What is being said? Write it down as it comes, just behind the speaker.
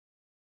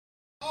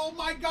Oh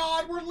my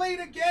god, we're late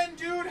again,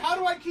 dude. How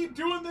do I keep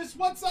doing this?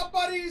 What's up,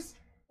 buddies?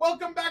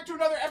 Welcome back to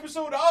another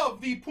episode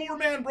of the Poor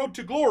Man Road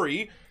to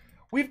Glory.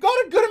 We've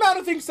got a good amount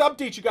of things to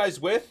update you guys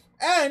with,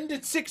 and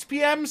it's 6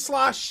 p.m.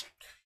 slash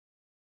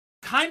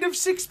kind of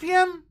 6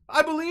 p.m.,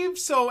 I believe.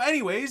 So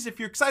anyways, if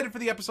you're excited for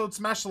the episode,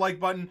 smash the like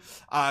button.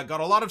 Got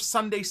a lot of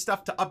Sunday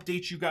stuff to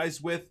update you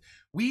guys with.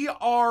 We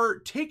are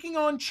taking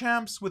on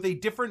champs with a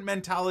different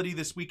mentality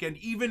this weekend,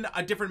 even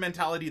a different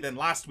mentality than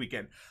last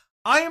weekend.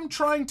 I am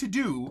trying to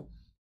do,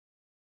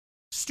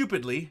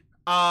 stupidly,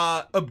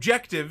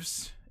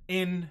 objectives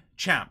in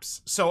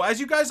champs. So as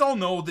you guys all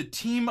know, the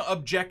team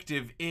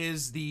objective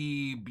is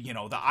the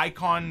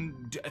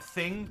icon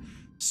thing.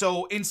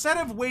 So instead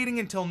of waiting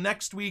until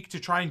next week to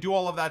try and do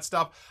all of that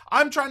stuff,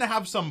 I'm trying to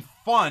have some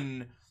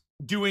fun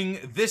doing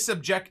this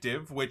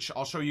objective, which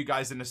I'll show you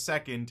guys in a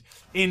second,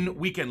 in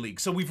Weekend League.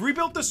 So we've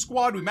rebuilt the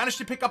squad. We managed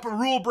to pick up a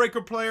rule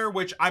breaker player,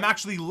 which I'm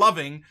actually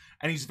loving,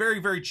 and he's very,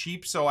 very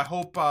cheap. So I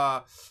hope,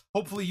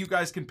 hopefully you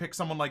guys can pick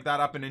someone like that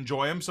up and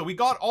enjoy him. So we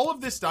got all of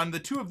this done. The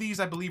two of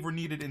these, I believe, were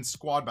needed in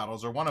squad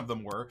battles, or one of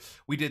them were.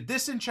 We did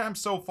this in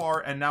champs so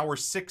far, and now we're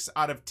 6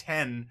 out of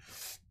 10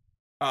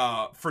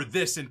 for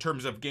this in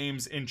terms of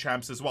games in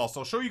champs as well.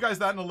 So I'll show you guys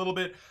that in a little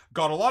bit.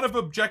 Got a lot of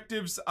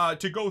objectives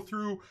to go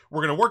through.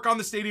 We're gonna work on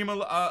the stadium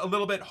a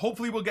little bit.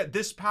 Hopefully we'll get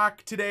this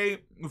pack today.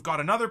 We've got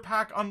another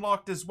pack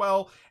unlocked as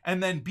well.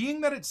 And then being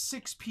that it's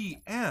 6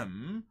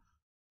 p.m.,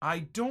 I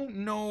don't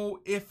know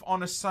if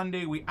on a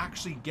Sunday we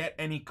actually get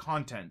any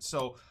content.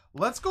 So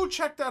let's go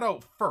check that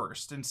out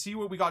first and see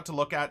what we got to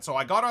look at. So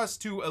I got us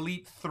to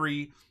Elite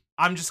 3.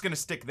 I'm just going to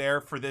stick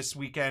there for this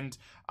weekend.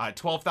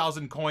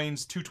 12,000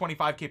 coins,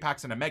 225k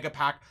packs, and a mega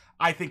pack,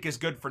 I think is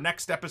good for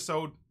next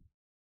episode.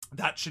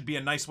 That should be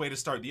a nice way to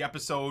start the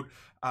episode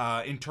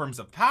in terms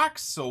of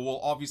packs. So we'll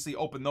obviously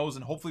open those,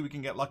 and hopefully we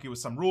can get lucky with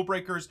some rule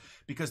breakers,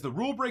 because the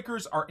rule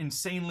breakers are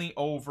insanely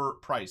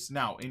overpriced.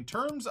 Now, in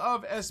terms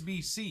of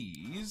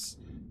SBCs,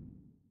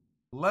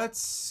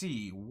 let's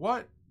see.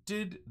 What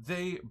did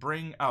they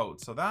bring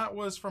out? So that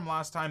was from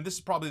last time. This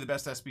is probably the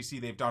best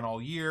SBC they've done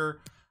all year.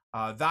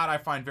 That I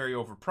find very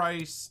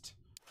overpriced.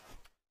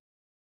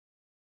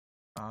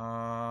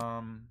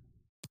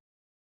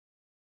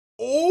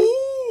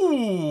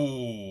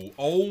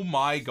 Oh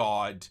my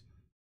god.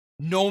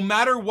 No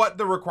matter what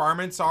the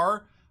requirements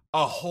are,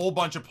 a whole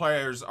bunch of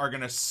players are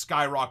going to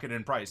skyrocket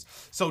in price.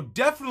 So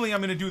definitely I'm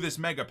going to do this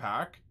mega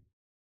pack.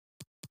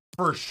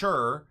 For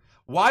sure.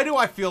 Why do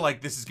I feel like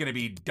this is going to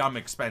be dumb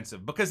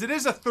expensive? Because it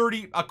is a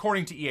 30,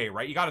 according to EA,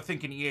 right? You got to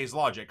think in EA's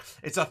logic.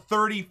 It's a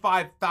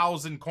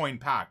 35,000 coin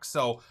pack.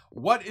 So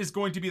what is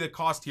going to be the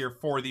cost here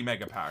for the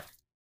mega pack?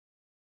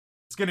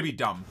 It's going to be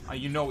dumb.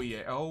 You know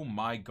EA. Oh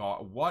my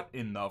god. What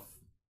in the...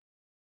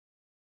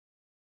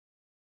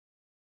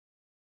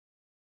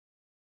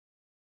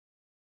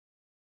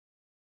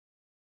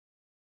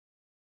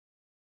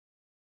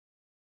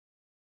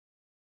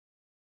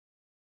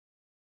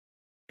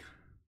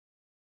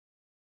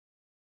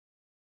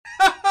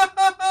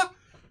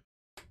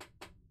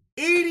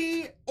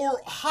 $80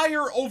 or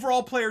higher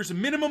overall players,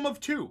 minimum of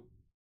 2.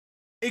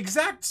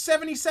 Exact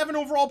 77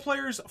 overall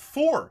players,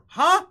 4.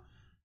 Huh?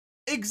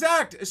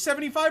 Exact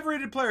 75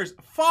 rated players,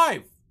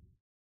 5.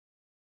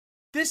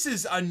 This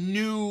is a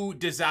new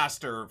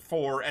disaster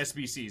for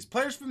SBCs.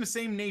 Players from the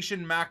same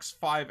nation, max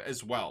 5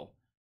 as well.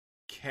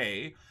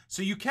 Okay,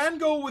 so you can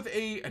go with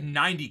a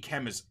 90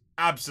 chem is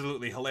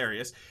absolutely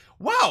hilarious.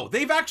 Wow,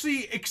 they've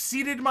actually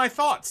exceeded my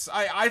thoughts.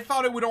 I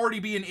thought it would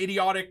already be an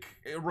idiotic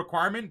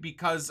requirement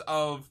because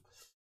of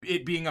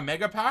it being a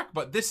mega pack,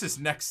 but this is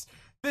next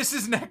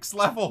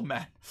level,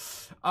 man.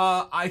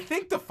 I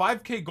think the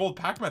 5k gold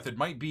pack method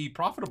might be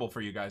profitable for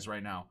you guys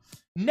right now.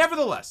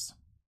 Nevertheless,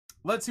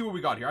 let's see what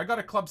we got here. I got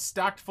a club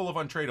stacked full of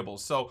untradables,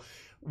 so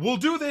we'll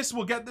do this.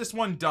 We'll get this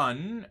one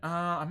done.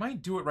 I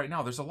might do it right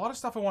now. There's a lot of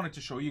stuff I wanted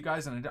to show you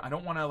guys, and I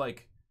don't want to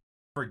like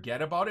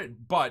forget about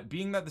it, but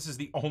being that this is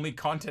the only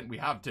content we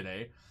have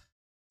today,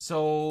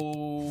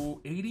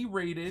 so 80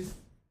 rated,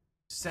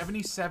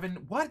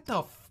 77. What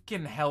the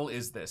fucking hell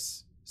is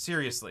this?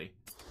 Seriously.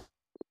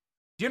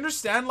 Do you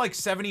understand, like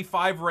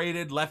 75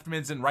 rated left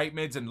mids and right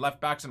mids and left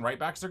backs and right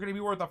backs, they're going to be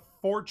worth a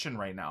fortune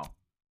right now.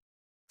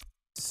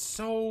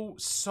 So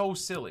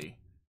silly.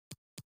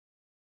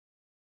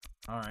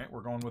 All right,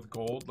 we're going with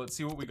gold. Let's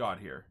see what we got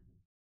here.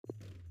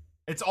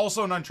 It's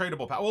also an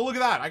untradeable pack. Well, look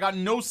at that. I got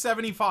no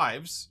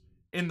 75s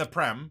in the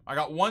Prem. I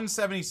got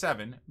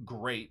 177.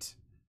 Great.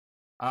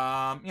 You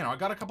know, I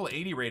got a couple of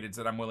 80 rateds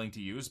that I'm willing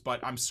to use,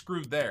 but I'm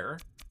screwed there.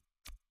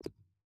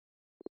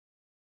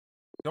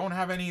 Don't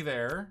have any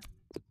there.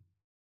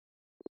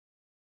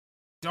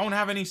 Don't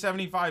have any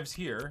 75s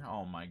here.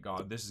 Oh my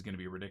god, this is going to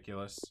be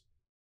ridiculous.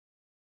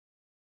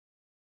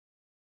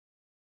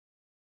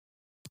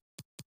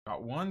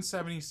 Got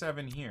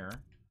 177 here.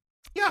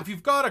 Yeah, if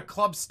you've got a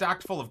club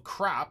stacked full of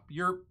crap,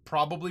 you're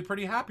probably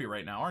pretty happy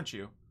right now, aren't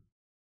you?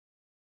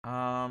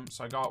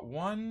 So I got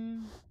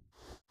 1,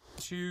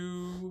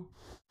 2,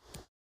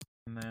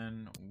 and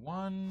then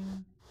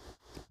 1.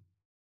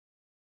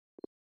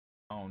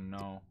 Oh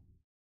no.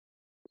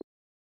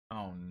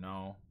 Oh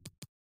no.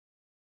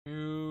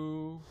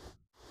 2.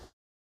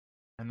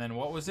 And then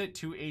what was it?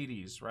 2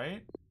 80s,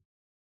 right?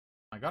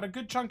 I got a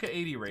good chunk of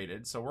 80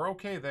 rated, so we're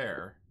okay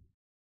there.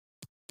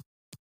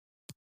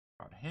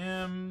 Got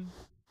him.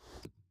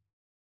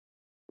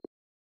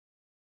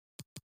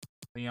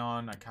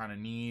 Leon, I kind of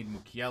need.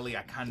 Mukiele,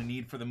 I kind of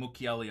need for the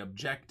Mukiele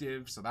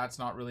objective, so that's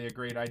not really a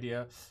great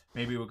idea.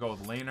 Maybe we'll go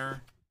with Laner.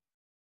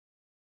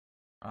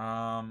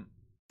 Okay,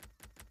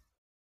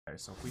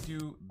 so if we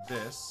do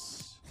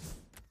this,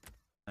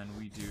 then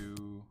we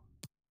do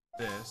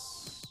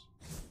this,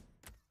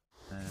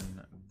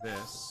 then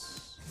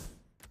this,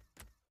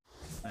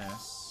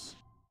 this.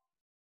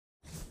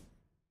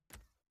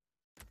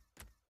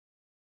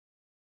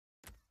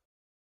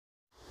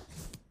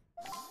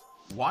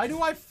 Why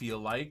do I feel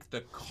like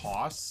the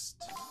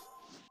cost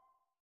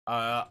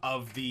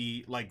of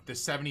the, like, the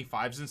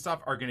 75s and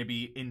stuff are going to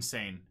be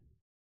insane?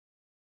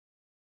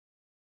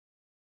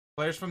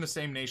 Players from the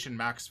same nation,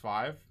 max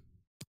 5.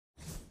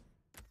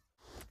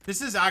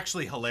 This is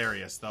actually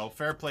hilarious, though.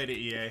 Fair play to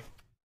EA.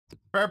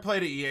 Fair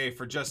play to EA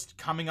for just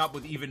coming up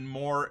with even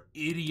more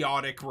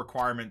idiotic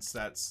requirement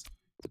sets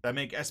that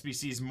make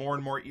SBCs more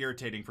and more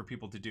irritating for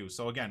people to do.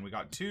 So again, we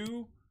got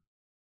 2.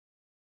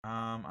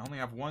 I only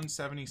have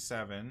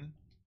 177.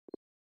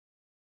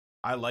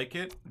 I like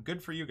it.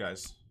 Good for you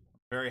guys.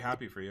 Very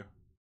happy for you.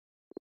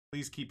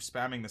 Please keep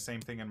spamming the same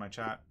thing in my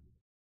chat.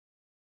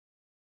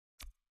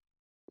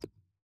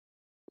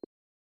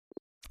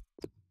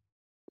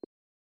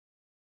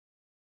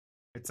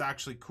 It's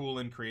actually cool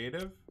and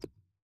creative.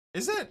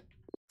 Is it?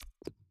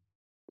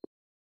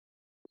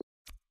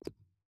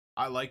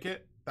 I like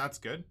it. That's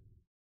good.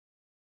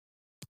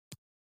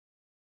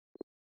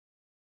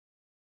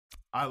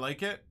 I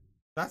like it.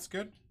 That's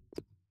good.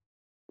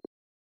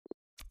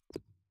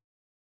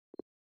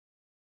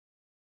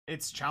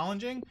 It's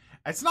challenging.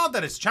 It's not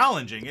that it's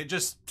challenging. It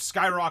just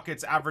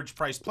skyrockets average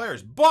price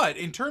players. But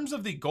in terms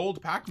of the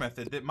gold pack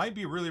method, that might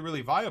be really,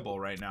 really viable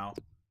right now.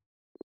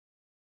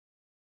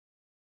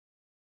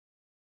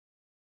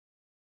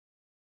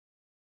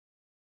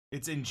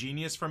 It's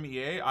ingenious from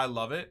EA. I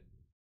love it.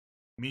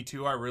 Me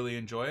too. I really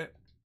enjoy it.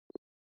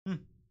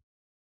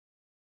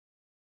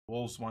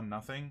 Wolves won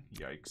nothing.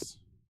 Yikes.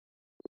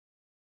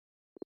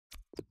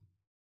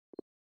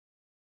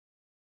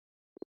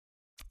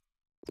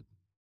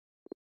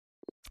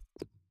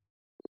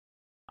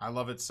 I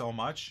love it so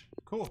much.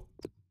 Cool.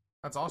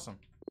 That's awesome.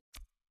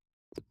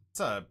 It's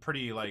a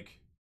pretty, like,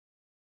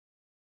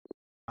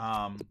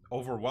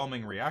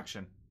 overwhelming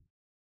reaction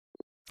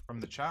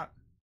from the chat.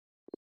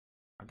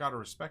 I gotta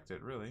respect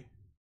it, really.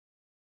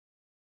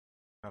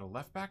 Got a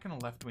left back and a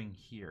left wing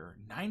here.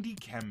 90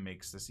 chem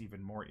makes this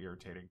even more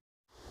irritating.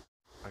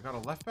 I got a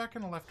left back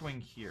and a left wing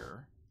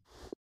here.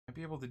 Might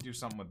be able to do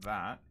something with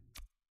that.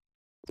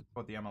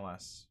 What about the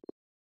MLS?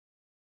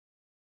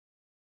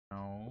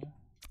 No.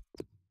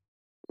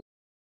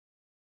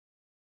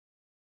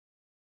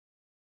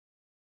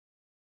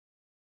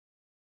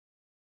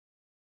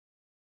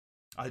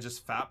 I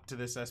just fapped to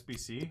this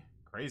SBC.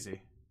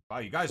 Crazy. Wow,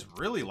 you guys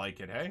really like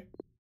it, hey?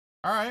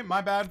 Alright,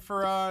 my bad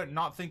for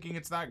not thinking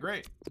it's that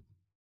great.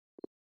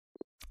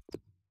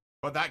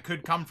 But that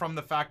could come from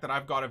the fact that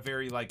I've got a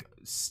very, like,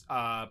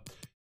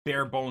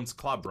 bare bones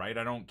club, right?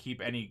 I don't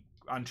keep any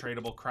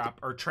untradeable crap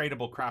or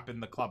tradable crap in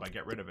the club. I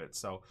get rid of it.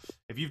 So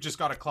if you've just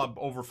got a club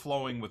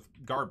overflowing with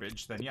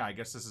garbage, then yeah, I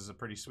guess this is a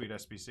pretty sweet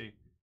SBC.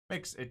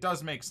 It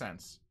does make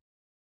sense.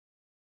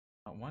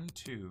 1,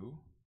 2.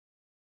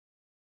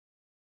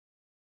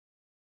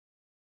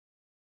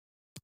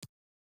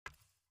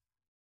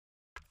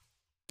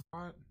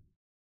 What?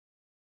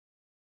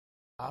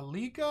 La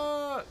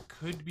Liga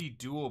could be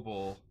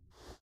doable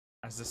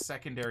as a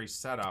secondary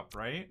setup,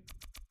 right?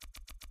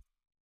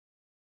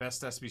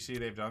 Best SBC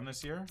they've done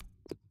this year.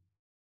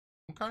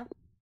 Okay.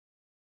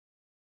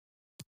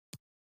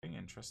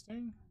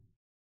 Interesting.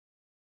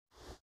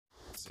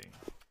 Let's see.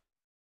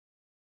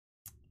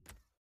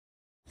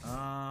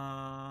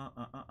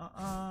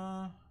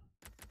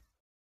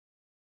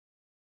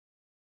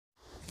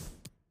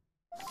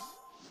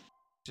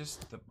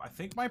 I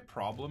think my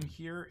problem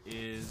here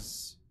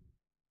is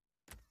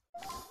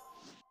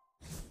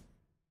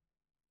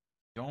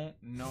don't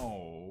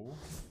know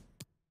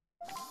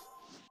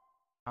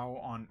how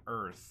on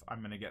earth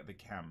I'm gonna get the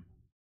chem.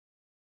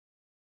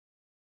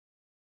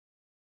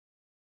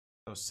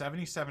 So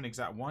 77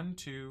 exact. 1,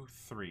 2,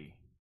 3.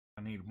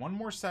 I need one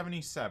more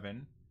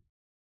 77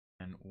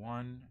 and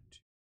 1, 2.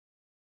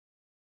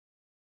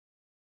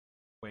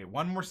 Wait,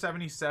 one more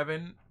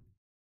 77.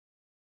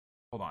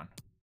 Hold on.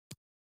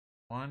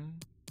 1,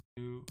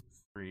 2,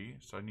 3.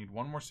 So I need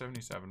one more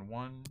 77.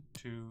 1,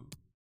 2,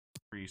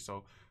 3.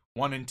 So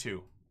 1 and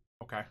 2.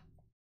 Okay.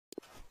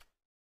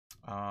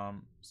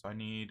 So I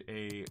need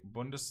a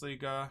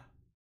Bundesliga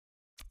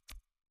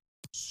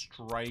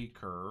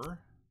striker.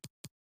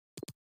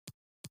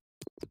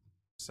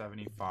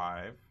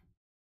 75.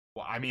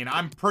 Well, I mean,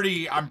 I'm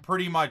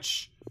pretty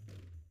much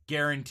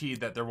guaranteed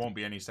that there won't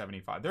be any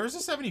 75. There is a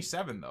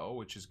 77 though,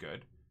 which is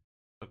good.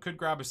 So could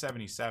grab a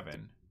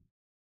 77.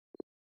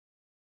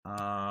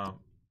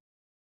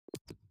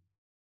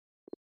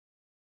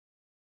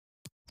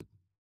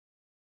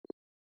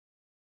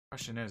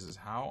 Question is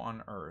how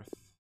on earth?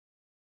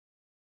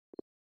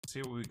 Let's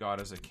see what we got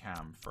as a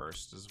cam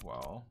first as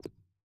well.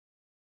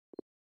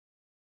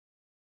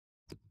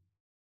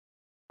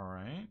 All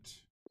right.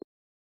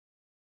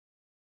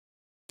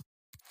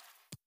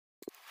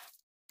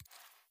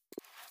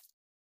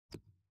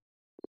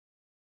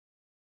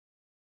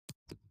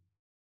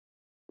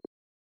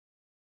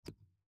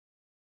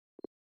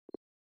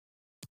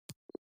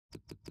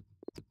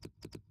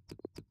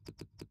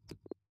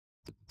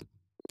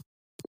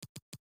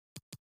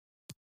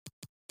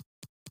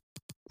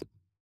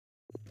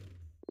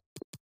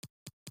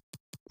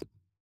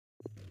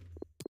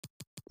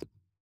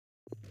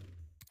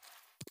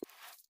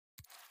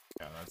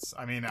 Yeah, that's,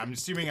 I mean, I'm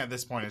assuming at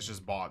this point it's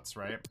just bots,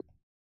 right?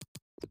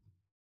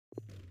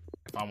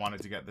 If I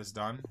wanted to get this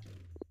done.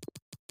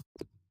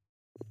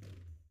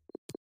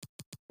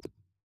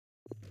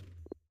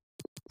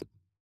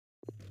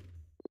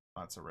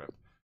 That's a rip.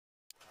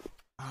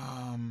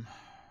 Forget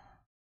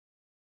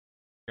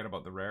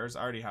about the rares.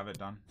 I already have it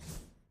done.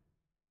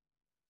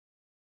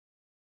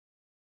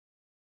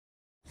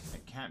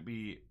 It can't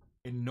be,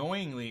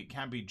 annoyingly, it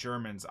can't be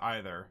Germans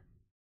either.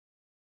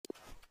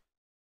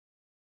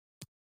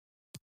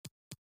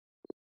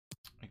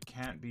 It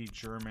can't be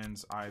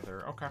Germans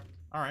either. Okay.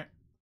 All right.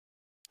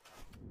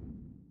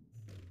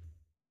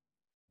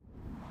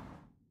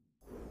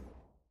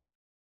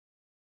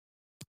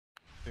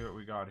 See what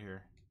we got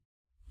here.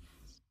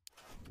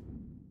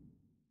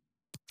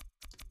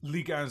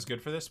 Liga is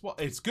good for this. Well,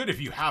 it's good if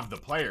you have the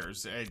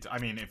players. I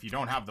mean, if you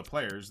don't have the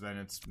players, then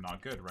it's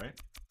not good, right?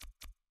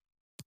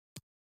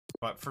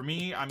 But for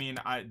me, I mean,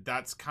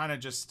 that's kind of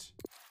just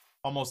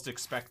almost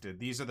expected.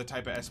 These are the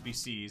type of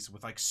SBCs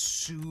with like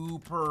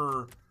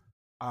super...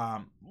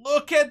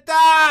 look at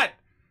that!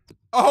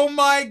 Oh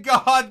my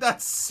god,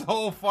 that's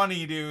so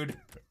funny, dude.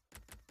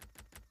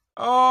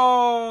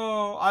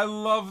 Oh, I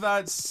love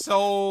that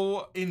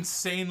so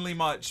insanely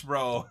much,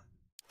 bro.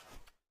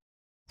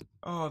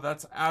 Oh,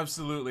 that's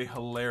absolutely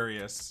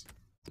hilarious.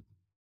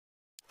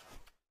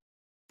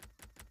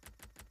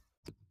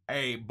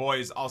 Hey,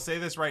 boys, I'll say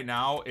this right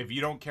now. If you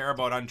don't care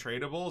about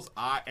untradables,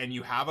 and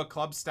you have a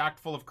club stacked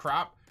full of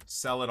crap,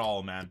 sell it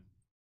all, man.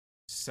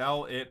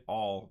 Sell it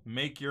all.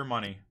 Make your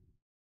money.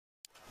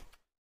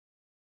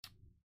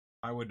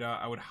 I would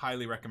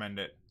highly recommend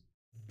it.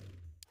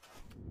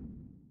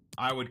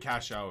 I would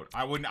cash out.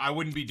 I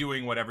wouldn't be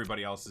doing what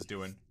everybody else is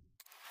doing.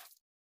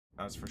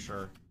 That's for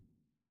sure.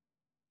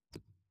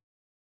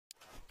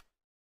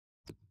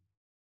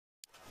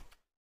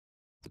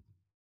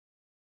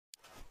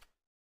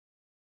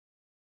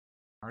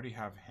 I already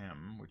have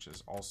him, which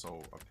is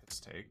also a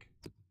piss take.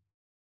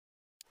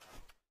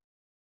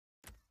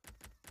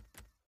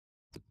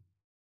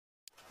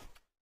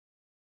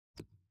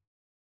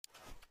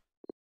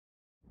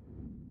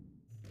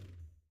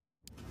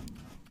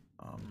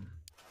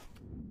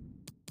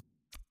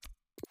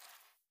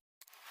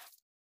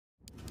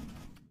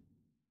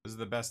 This is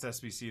the best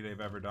SBC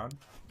they've ever done.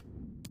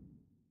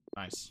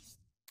 Nice.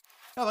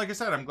 Yeah, like I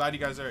said, I'm glad you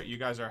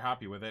guys are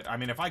happy with it. I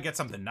mean, if I get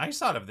something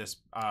nice out of this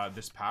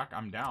this pack,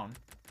 I'm down.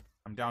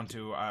 I'm down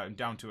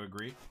to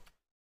agree.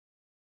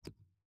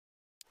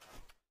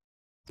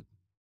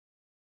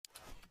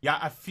 Yeah,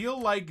 I feel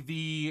like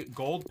the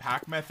gold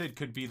pack method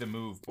could be the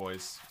move,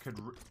 boys.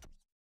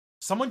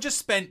 Someone just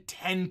spent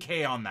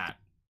 10K on that.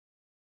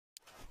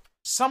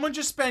 Someone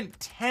just spent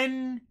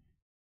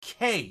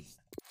 10K.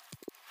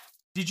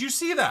 Did you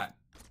see that?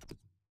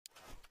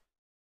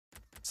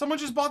 Someone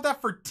just bought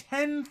that for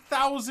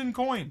 10,000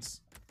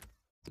 coins.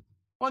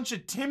 Bunch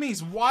of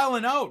Timmys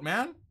wilding out,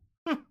 man.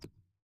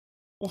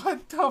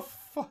 What the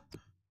fuck?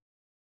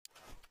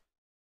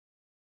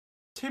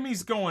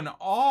 Timmy's going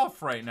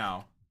off right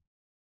now.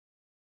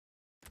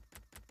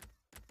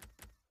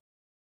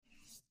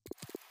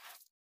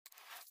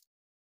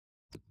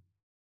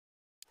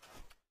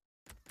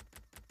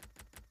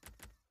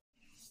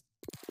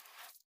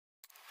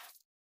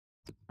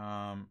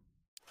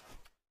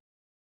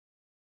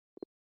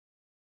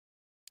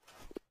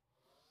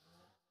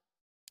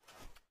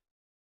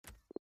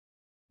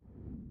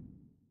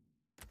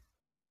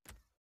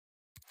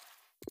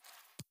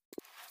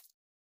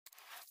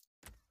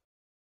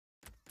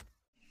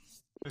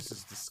 This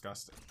is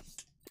disgusting.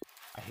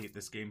 I hate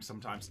this game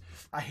sometimes.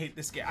 I hate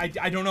this game. I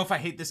don't know if I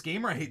hate this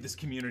game or I hate this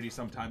community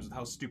sometimes with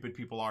how stupid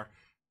people are.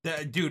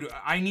 Dude,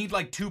 I need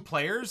like 2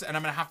 players and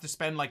I'm gonna have to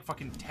spend like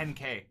fucking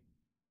 10K.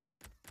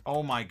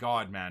 Oh my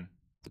god, man.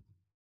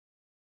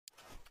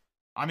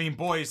 I mean,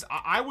 boys,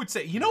 I would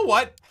say, you know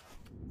what?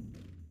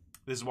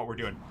 This is what we're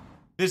doing.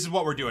 This is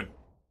what we're doing.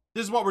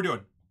 This is what we're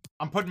doing.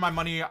 I'm putting my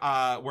money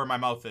where my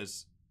mouth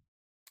is.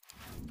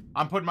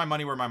 I'm putting my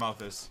money where my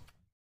mouth is.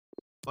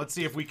 Let's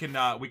see if we can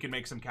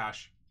make some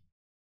cash.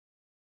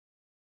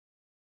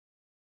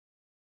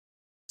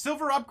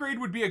 Silver upgrade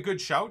would be a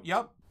good shout.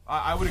 Yep,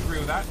 I would agree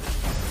with that.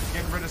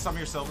 Getting rid of some of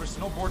your silvers.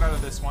 No board out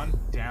of this one.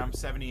 Damn,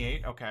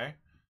 78. Okay.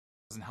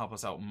 Doesn't help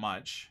us out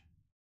much.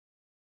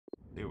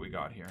 See what we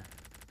got here.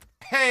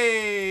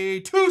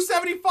 Hey,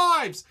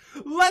 275s.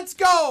 Let's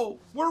go.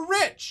 We're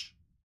rich.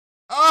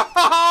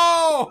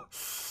 Oh!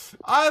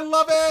 I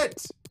love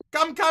it!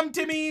 Come,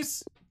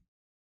 Timmies!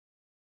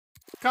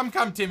 Come,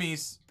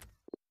 Timmies.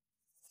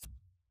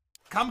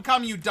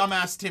 Come, you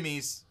dumbass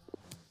Timmies.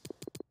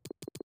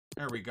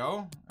 There we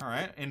go. All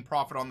right, in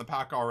profit on the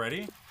pack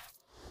already.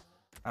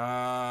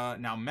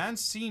 Now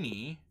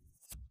Mancini.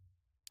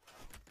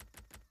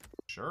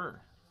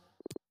 Sure.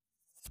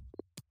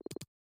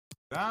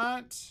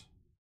 That.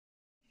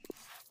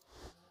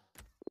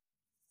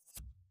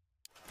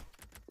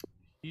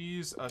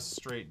 He's a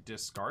straight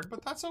discard,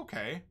 but that's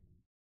okay.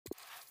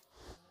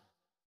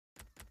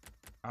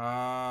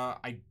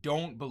 I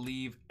don't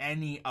believe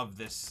any of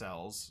this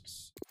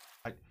sells.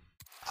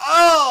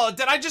 Oh,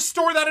 did I just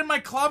store that in my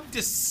club?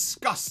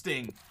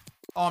 Disgusting.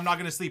 Oh, I'm not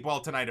going to sleep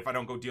well tonight if I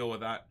don't go deal with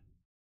that.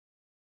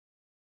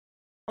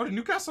 Oh, did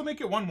Newcastle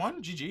make it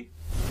 1-1? GG.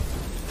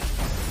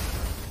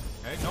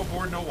 Okay, no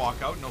board, no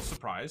walkout, no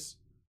surprise.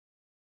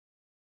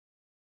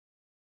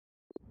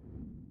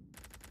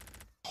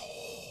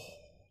 Oh.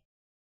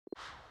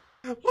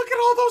 Look at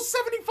all those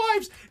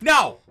 75s.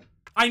 Now,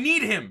 I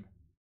need him.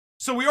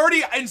 So we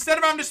already, instead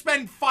of having to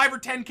spend 5 or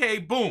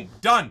 10K, boom,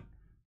 done.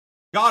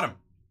 Got him.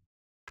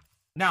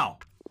 Now,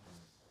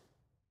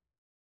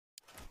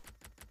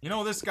 you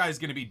know this guy's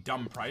gonna be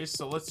dumb price,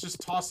 so let's just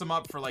toss him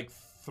up for like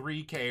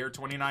 3K or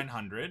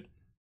 2,900.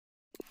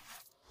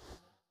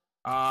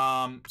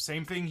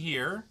 Same thing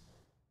here.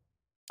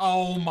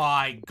 Oh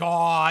my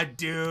god,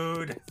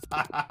 dude.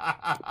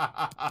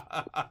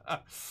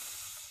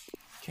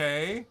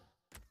 Okay.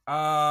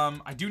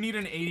 I do need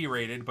an 80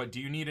 rated, but do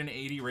you need an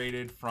 80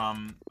 rated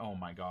from... Oh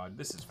my god,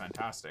 this is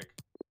fantastic.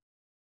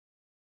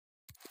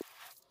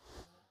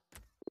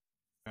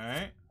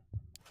 Okay.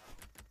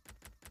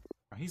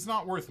 He's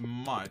not worth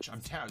much.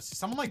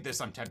 Someone like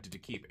this I'm tempted to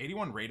keep.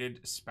 81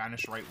 rated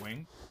Spanish right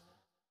wing.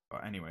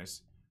 But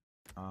anyways.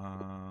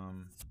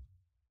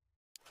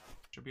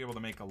 Should be able to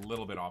make a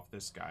little bit off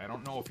this guy. I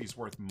don't know if he's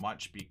worth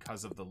much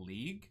because of the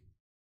league.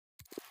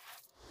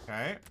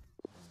 Okay.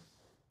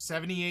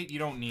 78 you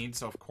don't need,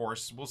 so of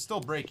course we'll still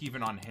break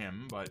even on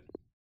him, but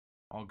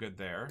all good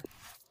there.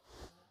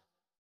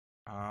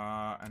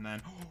 And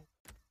then...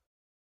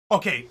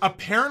 Okay,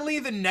 apparently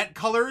the net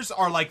colors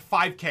are like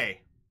 5K.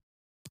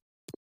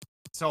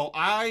 So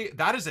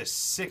that is a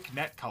sick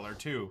net color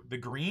too. The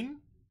green,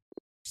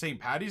 St.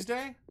 Paddy's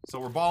Day. So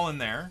we're balling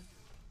there.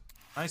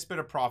 Nice bit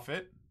of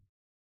profit.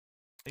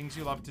 Things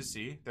you love to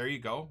see. There you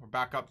go. We're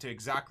back up to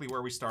exactly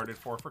where we started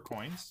for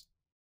coins.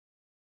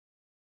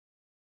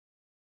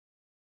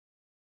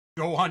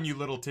 Go on, you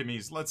little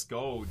Timmies. Let's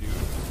go, dude.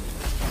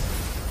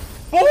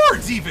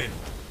 Boards even!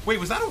 Wait,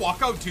 was that a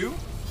walkout too?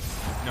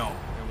 No,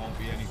 it won't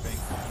be anything.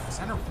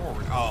 Center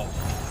forward. Oh.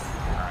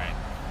 Alright.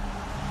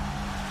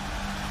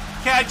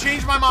 Okay, I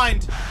changed my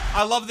mind.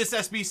 I love this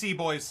SBC,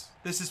 boys.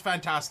 This is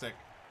fantastic.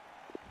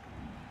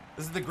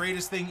 This is the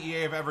greatest thing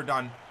EA have ever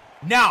done.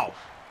 Now,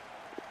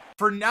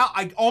 for now,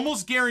 I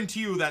almost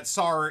guarantee you that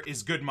SAR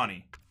is good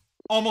money.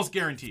 Almost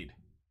guaranteed.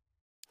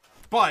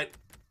 But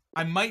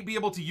I might be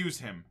able to use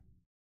him.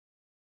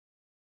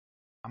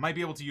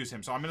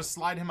 So I'm gonna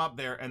slide him up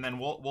there, and then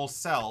we'll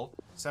sell.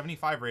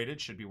 75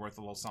 rated, should be worth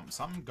a little something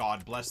something.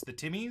 God bless the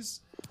Timmies.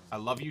 I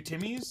love you,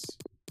 Timmies.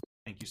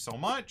 Thank you so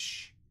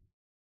much.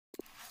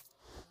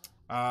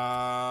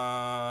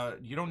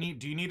 You don't need,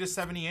 do you need a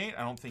 78?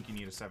 I don't think you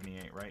need a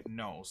 78, right?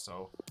 No,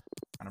 so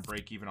kind of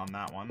break even on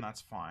that one.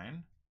 That's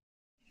fine.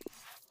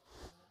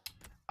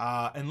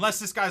 Unless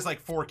this guy's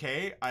like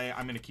 4K,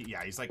 I'm gonna keep,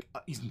 yeah, he's like,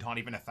 he's not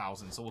even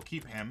 1,000, so we'll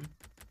keep him.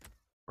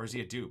 Or is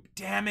he a dupe?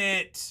 Damn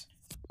it!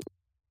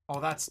 Oh,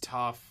 that's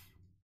tough.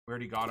 We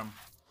already got him.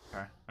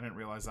 Okay, I didn't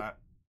realize that.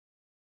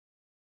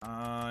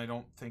 I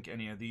don't think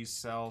any of these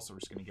sell, so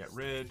we're just gonna get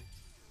rid.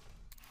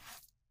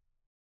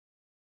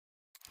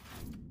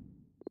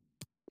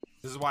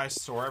 This is why I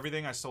store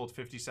everything. I sold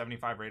 50,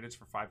 75 rated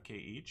for 5K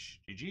each.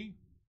 GG.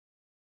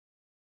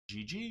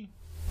 GG.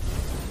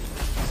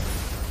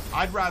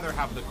 I'd rather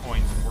have the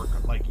coins and work,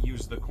 like,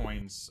 use the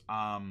coins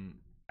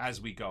as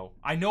we go.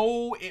 I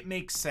know it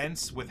makes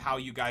sense with how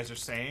you guys are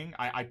saying.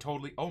 I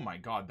totally... Oh my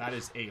god, that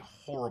is a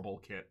horrible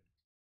kit.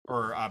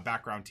 Or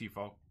background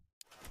tifo.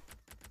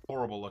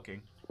 Horrible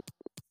looking.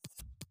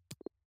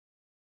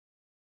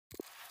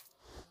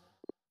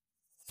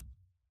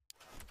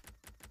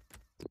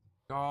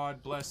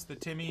 God bless the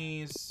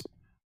Timmies.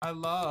 I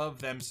love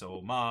them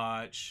so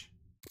much.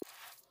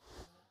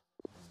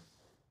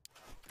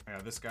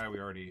 Yeah, this guy we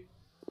already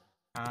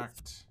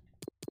hacked.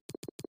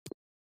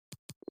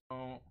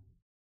 Oh.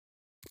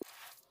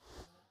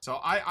 So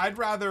I'd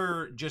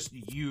rather just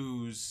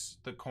use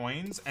the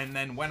coins, and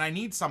then when I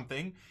need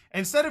something,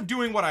 instead of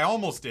doing what I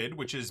almost did,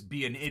 which is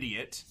be an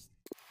idiot,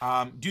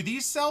 do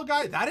these sell,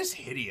 guys? That is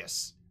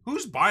hideous.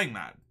 Who's buying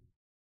that?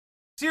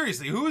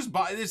 Seriously, who's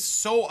buying? It's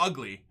so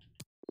ugly.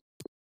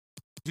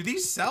 Do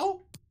these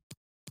sell?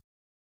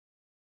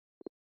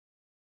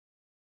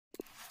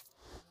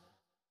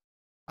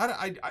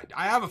 I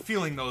have a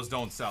feeling those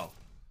don't sell.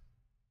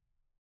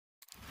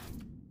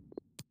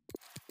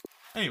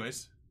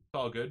 Anyways, it's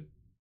all good.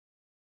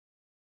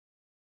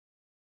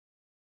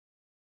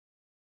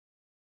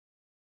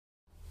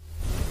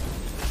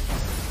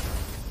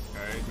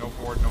 Okay, no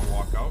board, no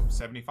walkout.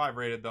 75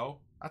 rated, though.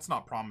 That's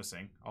not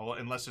promising.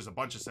 Unless there's a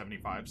bunch of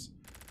 75s.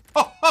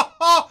 Ha ha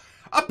ha!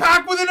 A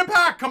pack within a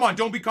pack! Come on,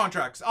 don't be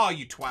contracts. Oh,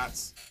 you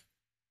twats.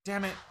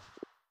 Damn it.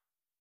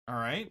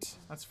 Alright,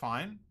 that's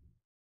fine.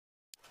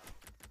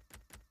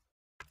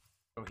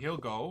 So he'll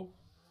go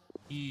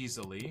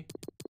easily.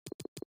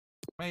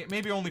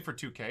 Maybe only for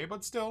 2K,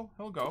 but still,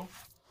 he'll go.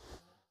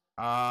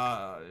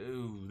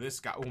 Ooh, this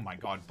guy. Oh my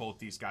god, both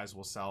these guys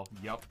will sell.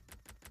 Yup.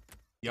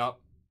 Yup.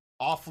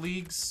 Off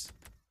leagues,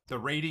 the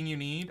rating you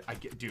need.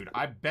 Dude,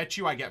 I bet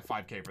you I get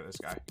 5K for this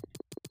guy.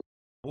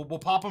 We'll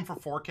pop him for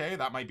 4K.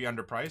 That might be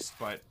underpriced,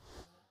 but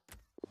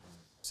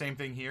same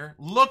thing here.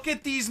 Look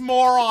at these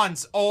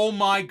morons. Oh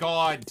my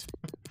god.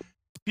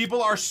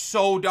 People are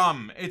so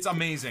dumb. It's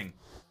amazing.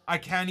 I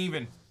can't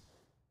even.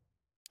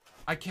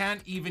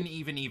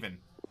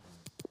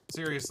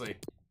 Seriously.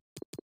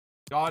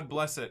 God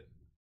bless it.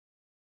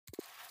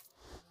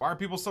 Why are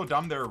people so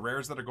dumb? There are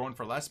rares that are going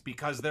for less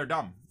because they're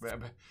dumb.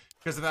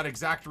 Because of that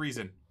exact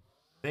reason.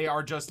 They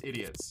are just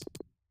idiots.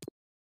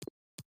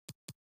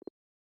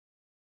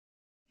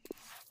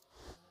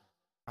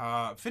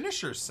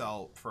 Finishers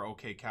sell for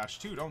okay cash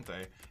too, don't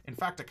they? In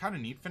fact, I kind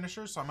of need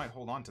finishers, so I might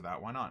hold on to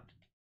that. Why not?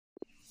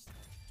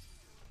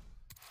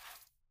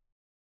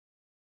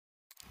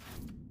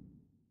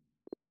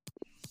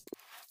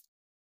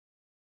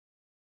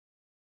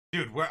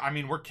 Dude,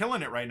 we're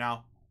killing it right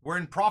now. We're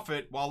in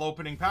profit while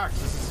opening packs.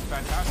 This is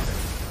fantastic.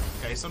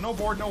 Okay, so no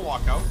board, no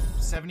walkout.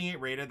 78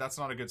 rated, that's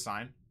not a good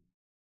sign.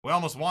 We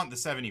almost want the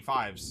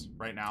 75s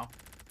right now.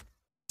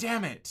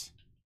 Damn it.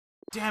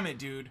 Damn it,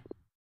 dude.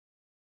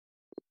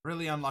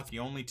 Really unlucky,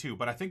 only 2.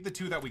 But I think the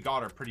 2 that we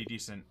got are pretty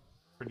decent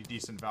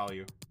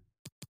value.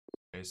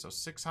 Okay, so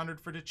 600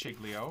 for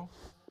DeChiglio.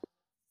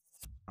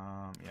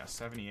 Yeah,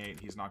 78.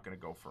 He's not going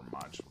to go for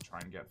much. We'll try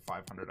and get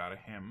 500 out of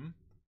him.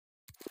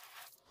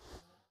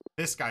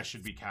 This guy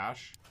should be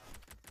cash.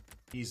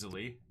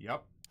 Easily.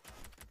 Yep.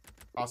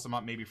 Toss him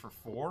up maybe for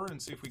 4 and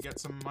see if we get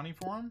some money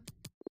for him.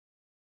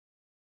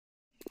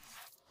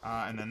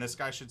 And then this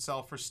guy should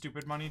sell for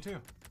stupid money too.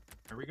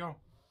 Here we go.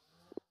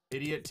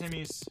 Idiot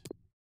Timmies.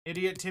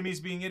 Idiot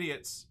Timmies being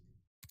idiots.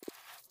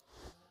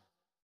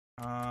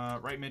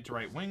 Right mid to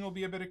right wing will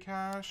be a bit of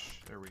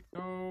cash. There we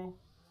go.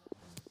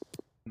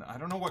 I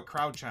don't know what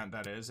crowd chant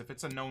that is. If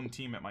it's a known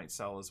team, it might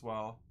sell as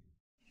well.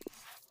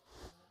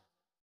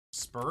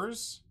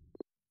 Spurs?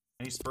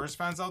 Any Spurs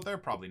fans out there?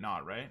 Probably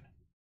not, right?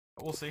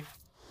 But we'll see.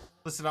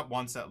 List it up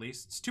once at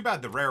least. It's too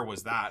bad the rare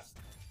was that.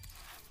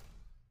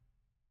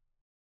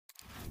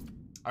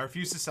 I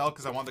refuse to sell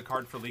because I want the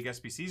card for League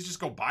SBCs.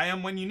 Just go buy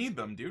them when you need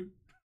them, dude.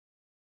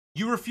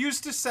 You refuse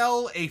to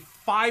sell a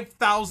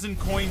 5,000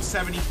 coin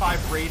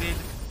 75 rated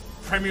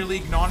Premier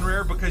League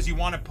non-rare because you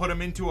want to put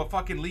them into a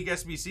fucking League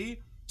SBC?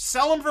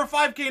 Sell them for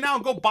 5K now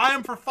and go buy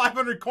them for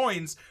 500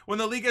 coins when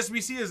the League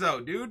SBC is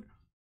out, dude.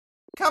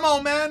 Come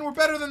on, man. We're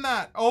better than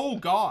that. Oh,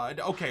 God.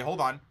 Okay, hold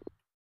on.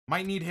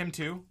 Might need him,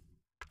 too.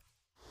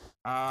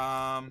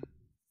 Come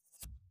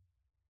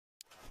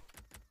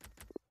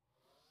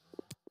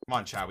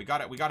on, chat. We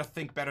gotta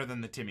think better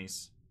than the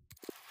Timmies.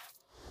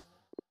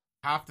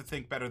 Have to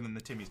think better than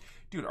the Timmies.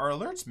 Dude, are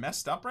alerts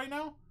messed up right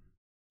now?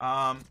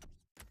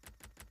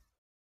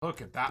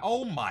 Look at that.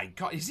 Oh, my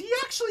God. Is he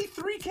actually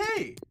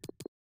 3K?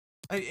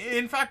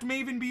 In fact, may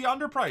even be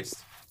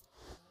underpriced.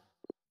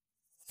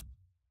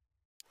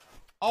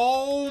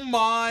 Oh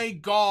my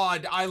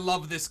god, I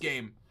love this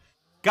game.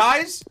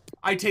 Guys,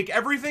 I take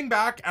everything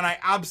back and I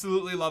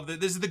absolutely love it.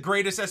 This is the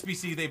greatest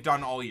SBC they've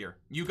done all year.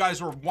 You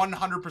guys were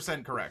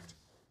 100% correct.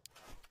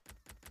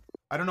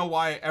 I don't know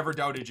why I ever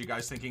doubted you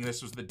guys thinking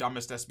this was the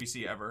dumbest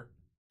SBC ever.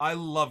 I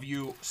love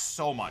you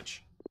so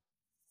much.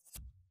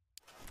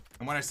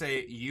 And when I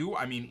say you,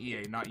 I mean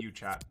EA, not you,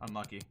 chat.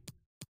 Unlucky.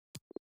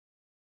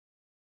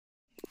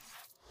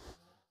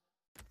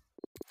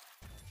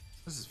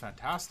 This is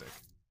fantastic.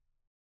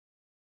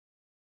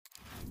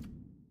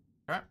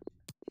 Okay.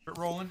 Keep it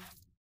rolling.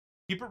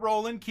 Keep it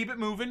rolling. Keep it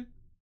moving.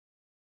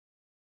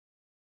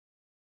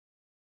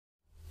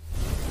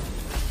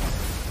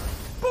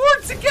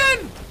 Boards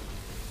again!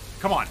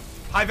 Come on.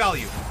 High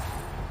value.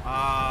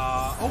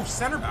 Oh,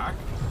 center back.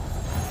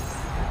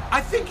 I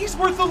think he's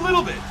worth a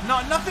little bit.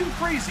 Nothing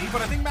crazy,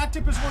 but I think Matt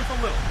Tip is worth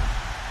a little.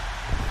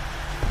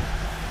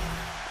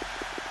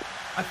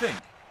 I think.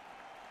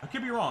 I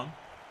could be wrong.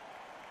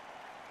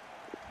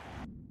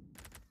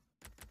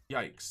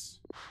 Yikes.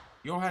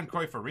 Johan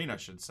Cruyff Arena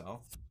should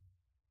sell.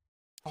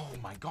 Oh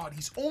my god,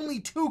 he's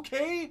only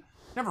 2K?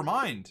 Never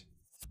mind.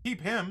 Keep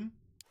him.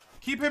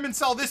 Keep him and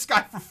sell this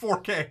guy for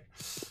 4K.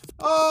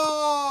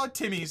 Oh,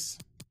 Timmies.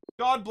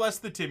 God bless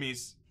the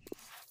Timmies.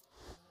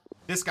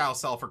 This guy will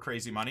sell for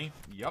crazy money.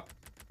 Yup.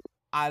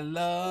 I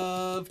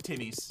love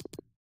Timmies.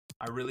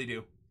 I really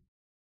do.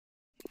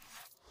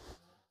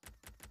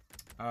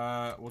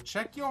 We'll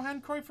check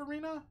Johan Cruyff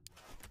Arena.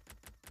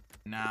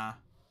 Nah.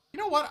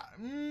 You know what?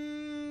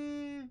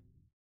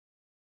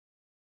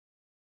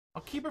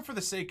 I'll keep it for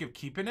the sake of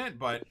keeping it,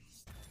 but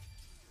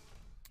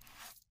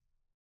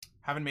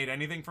haven't made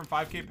anything from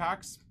 5K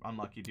packs.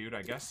 Unlucky dude,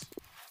 I guess.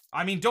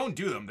 I mean, don't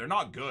do them. They're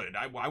not good.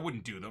 I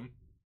wouldn't do them.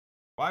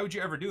 Why would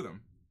you ever do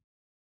them?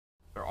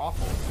 They're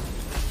awful.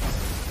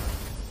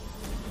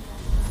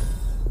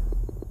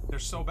 They're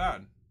so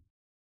bad.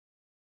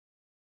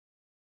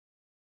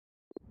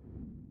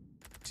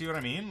 See what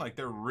I mean? Like,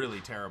 they're really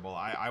terrible.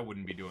 I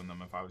wouldn't be doing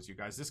them if I was you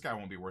guys. This guy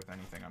won't be worth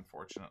anything,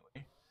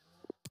 unfortunately.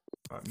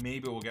 But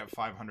maybe we'll get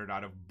 500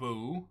 out of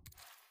Boo.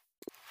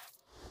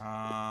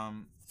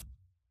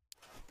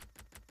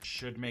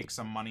 Should make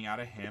some money out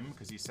of him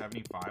because he's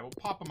 75. We'll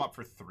pop him up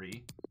for 3.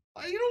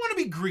 You don't want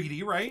to be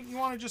greedy, right? You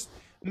want to just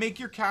make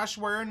your cash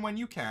where and when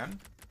you can.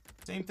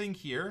 Same thing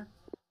here.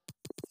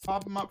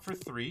 Pop him up for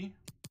 3.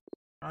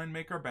 Try and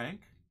make our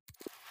bank.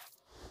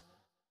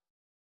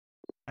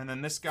 And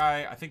then this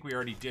guy, I think we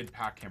already did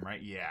pack him,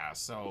 right? Yeah,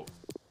 so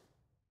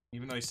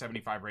even though he's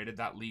 75 rated,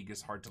 that league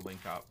is hard to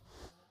link up.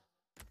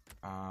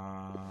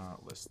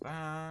 List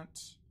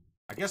that.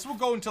 I guess we'll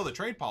go until the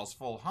trade pile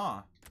full,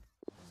 huh?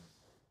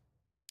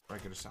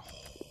 Regular sell.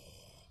 Oh,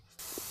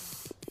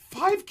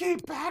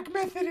 5K pack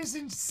method is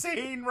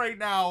insane right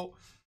now.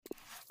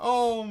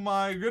 Oh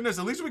my goodness.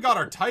 At least we got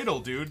our title,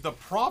 dude. The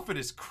profit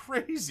is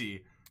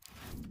crazy.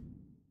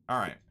 All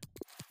right.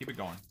 Keep it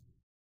going.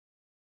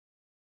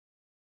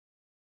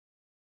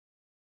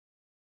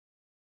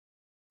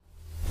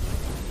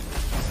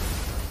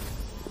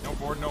 No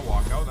board, no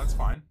walkout. That's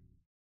fine.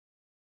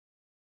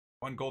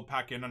 1 gold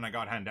pack in and I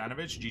got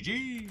Handanovic.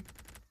 GG.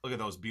 Look at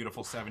those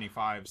beautiful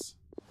 75s.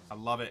 I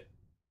love it.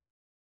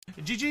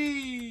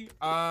 GG.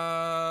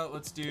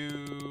 Let's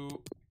do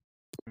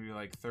maybe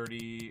like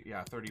 30.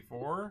 Yeah,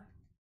 34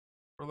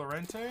 for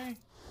Lorente.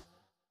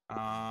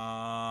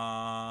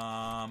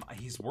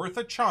 He's worth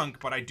a chunk,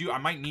 but I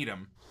might need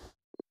him.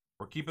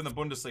 We're keeping the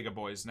Bundesliga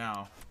boys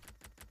now.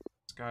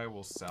 This guy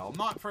will sell.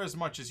 Not for as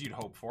much as you'd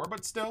hope for,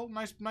 but still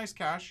nice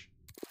cash.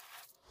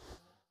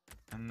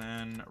 And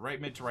then right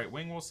mid to right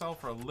wing will sell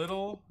for a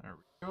little. There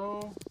we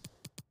go.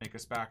 Make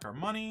us back our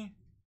money.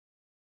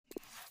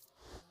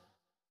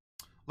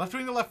 Left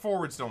wing to left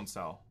forwards don't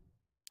sell.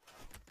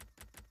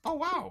 Oh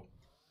wow.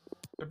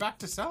 They're back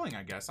to selling,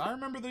 I guess. I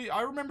remember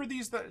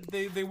these that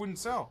they wouldn't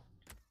sell.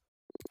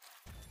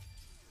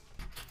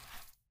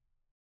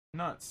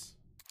 Nuts.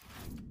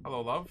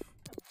 Hello, love.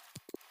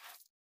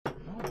 Oh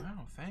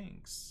wow,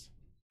 thanks.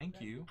 Thank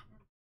you.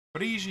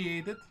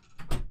 Appreciate it.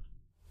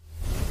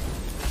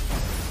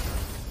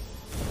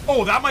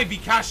 Oh, that might be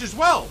cash as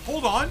well.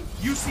 Hold on.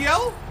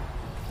 UCL?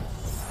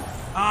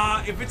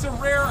 If it's a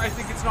rare, I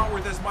think it's not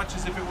worth as much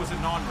as if it was a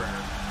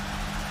non-rare.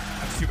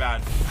 That's too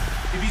bad.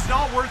 If he's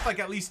not worth like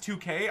at least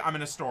 2K, I'm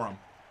gonna store him.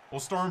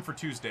 We'll store him for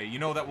Tuesday. You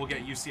know that we'll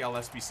get UCL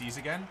SBCs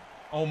again.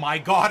 Oh my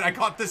god, I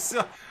got this.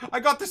 I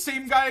got the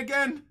same guy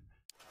again.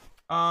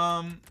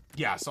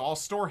 Yeah, so I'll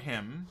store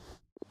him.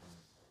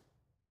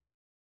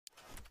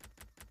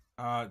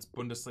 It's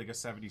Bundesliga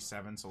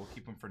 77, so we'll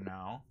keep him for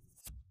now.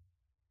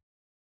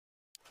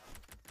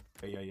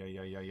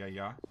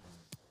 Yeah.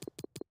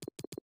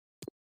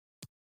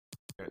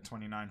 Get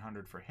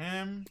 2,900 for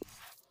him.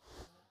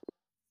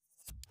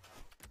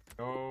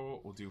 Go.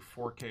 We'll do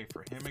 4K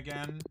for him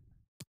again.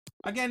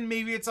 Again,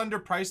 maybe it's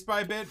underpriced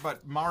by a bit,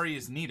 but Mari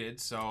is needed,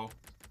 so.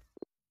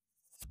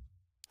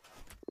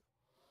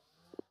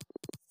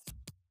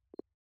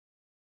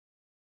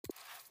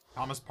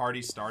 Thomas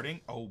Partey starting.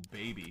 Oh,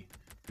 baby.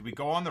 Did we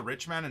go on the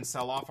rich man and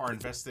sell off our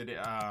invested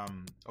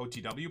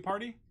OTW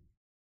party?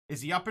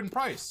 Is he up in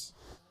price?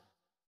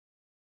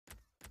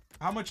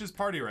 How much is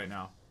Partey right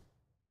now?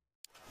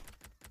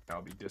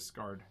 That'll be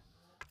discard.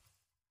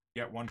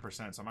 Get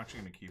 1%, so I'm actually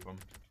going to keep him.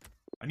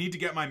 I need to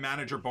get my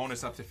manager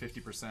bonus up to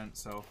 50%,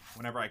 so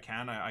whenever I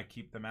can, I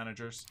keep the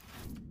managers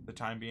for the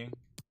time being.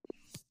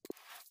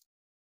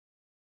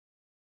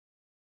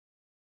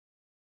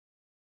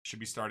 Should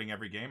be starting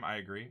every game, I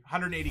agree.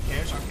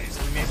 180k-ish? Okay,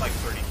 so we made like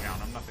 30k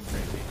on him, nothing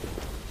crazy.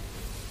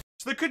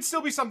 So there could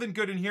still be something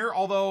good in here,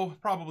 although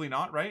probably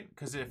not, right?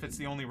 Because if it's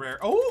the only rare...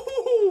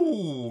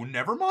 Oh,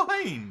 never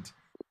mind.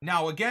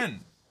 Now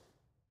again.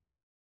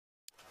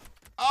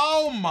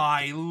 Oh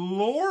my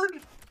lord.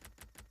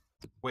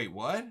 Wait,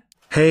 what?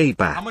 Hey,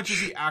 Batch. How much is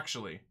he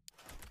actually?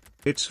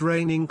 It's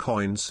raining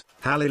coins.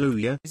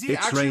 Hallelujah. Is he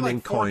it's raining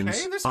raining 4K,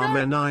 coins. this guy?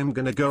 Amen. I'm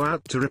gonna go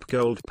out to rip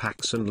gold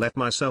packs and let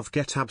myself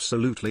get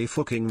absolutely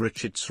fucking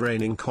rich. It's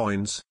raining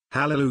coins.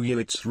 Hallelujah.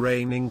 It's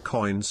raining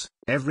coins.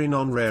 Every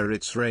non-rare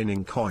it's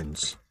raining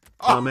coins.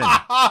 Amen.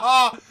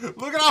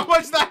 Look at how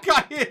much that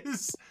guy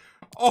is.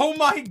 Oh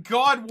my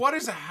god, what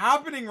is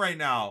happening right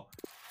now?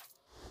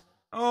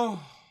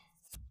 Oh.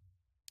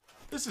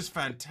 This is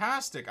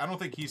fantastic. I don't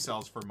think he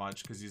sells for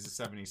much because he's a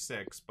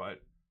 76,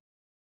 but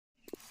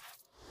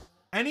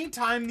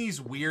anytime these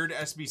weird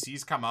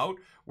SBCs come out,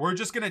 we're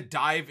just going to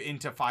dive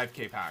into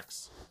 5K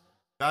packs.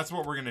 That's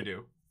what we're going to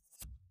do.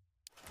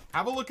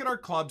 Have a look at our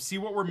club, see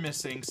what we're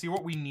missing, see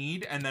what we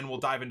need, and then we'll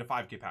dive into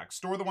 5K packs.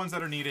 Store the ones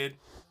that are needed.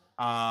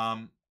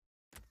 Club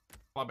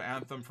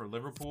Anthem for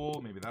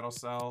Liverpool. Maybe that'll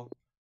sell.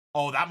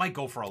 Oh, that might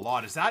go for a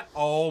lot. Is that?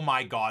 Oh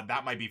my god,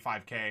 that might be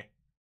 5K.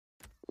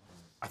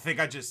 I think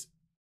I just...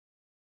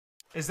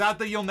 Is that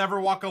the You'll Never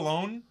Walk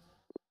Alone?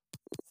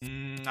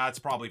 That's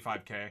probably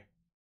 5K.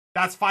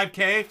 That's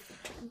 5K?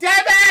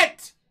 Damn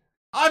it!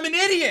 I'm an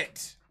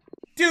idiot!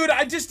 Dude,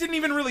 I just didn't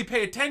even really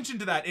pay attention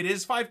to that. It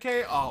is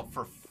 5K? Oh,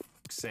 for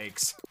fuck's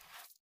sakes.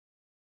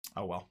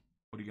 Oh well.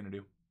 What are you gonna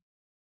do?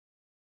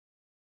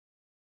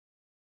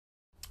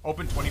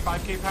 Open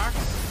 25K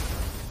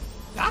packs?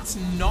 That's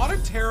not a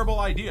terrible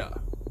idea.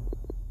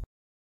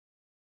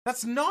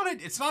 It's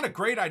not a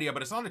great idea,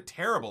 but it's not a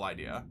terrible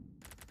idea.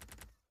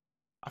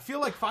 I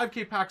feel like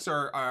 5K packs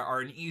are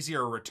an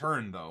easier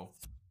return though.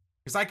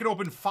 Because I could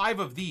open 5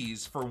 of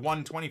these for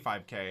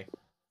 125K.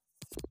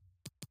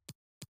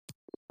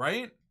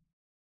 Right?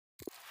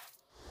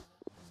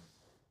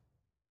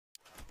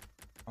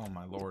 Oh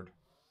my lord.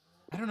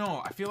 I don't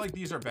know. I feel like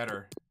these are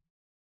better.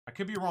 I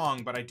could be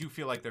wrong, but I do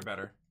feel like they're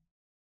better.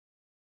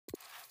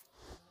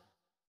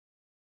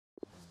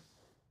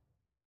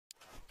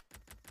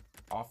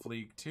 Off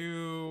League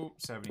 2,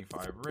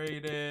 75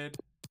 rated.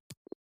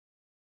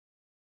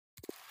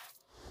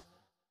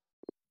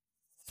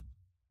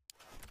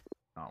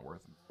 Not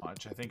worth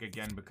much. I think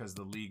again because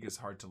the league is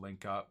hard to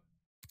link up.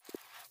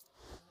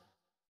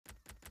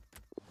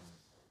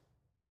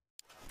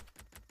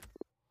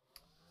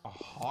 A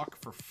Hawk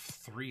for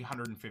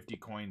 350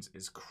 coins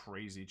is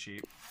crazy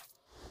cheap.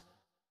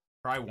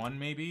 Try one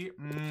maybe?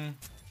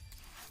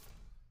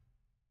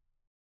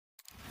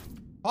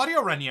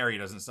 Claudio Ranieri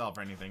doesn't sell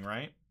for anything,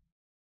 right?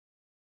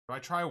 Do I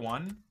try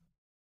one?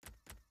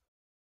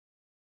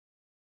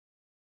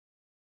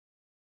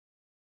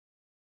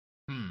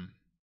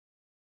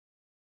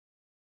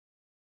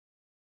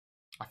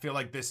 I feel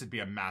like this would be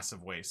a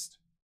massive waste.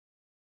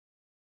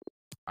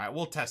 Alright,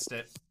 we'll test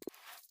it.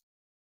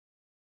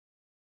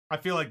 I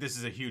feel like this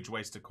is a huge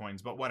waste of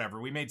coins, but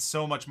whatever. We made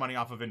so much money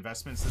off of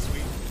investments this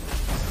week.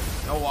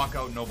 No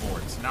walkout, no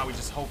boards. Now we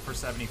just hope for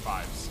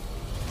 75s.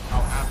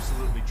 How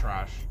absolutely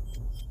trash.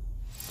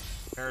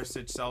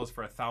 Perisic sells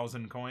for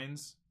 1,000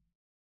 coins.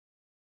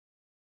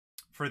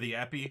 For the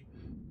Epi.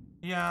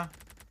 Yeah.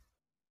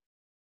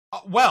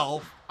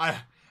 Well,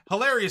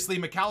 hilariously,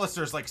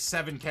 McAllister's like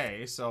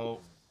 7K, so...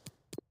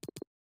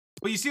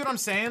 But you see what I'm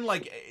saying?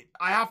 Like,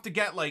 I have to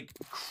get, like,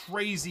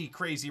 crazy,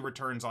 crazy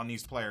returns on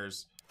these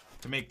players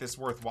to make this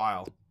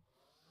worthwhile.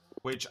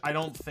 Which I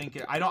don't think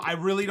it... I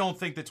really don't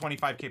think the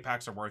 25K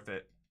packs are worth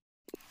it.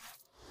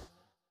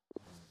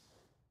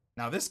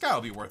 Now, this guy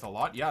will be worth a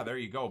lot. Yeah, there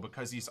you go.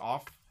 Because he's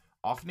off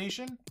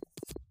nation.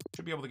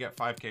 Should be able to get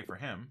 5K for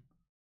him.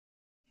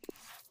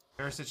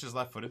 Perisic is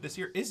left-footed this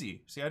year. Is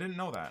he? See, I didn't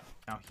know that.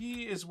 Now,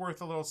 he is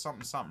worth a little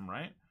something,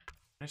 right?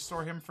 I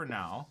store him for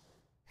now.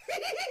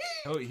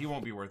 Oh, he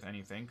won't be worth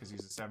anything because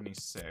he's a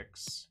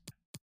 76.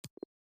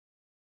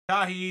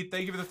 Kahi,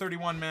 thank you for the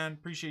 31, man.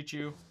 Appreciate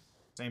you.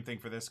 Same thing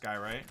for this guy,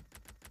 right?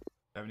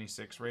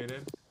 76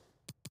 rated.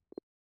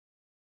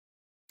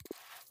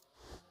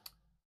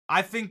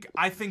 I think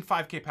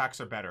 5K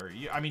packs are better.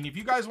 I mean, if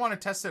you guys want to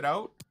test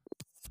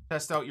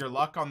out your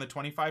luck on the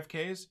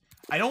 25Ks,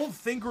 I don't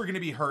think we're going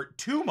to be hurt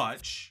too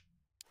much.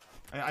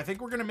 I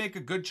think we're going to make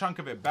a good chunk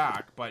of it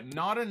back, but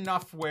not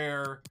enough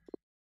where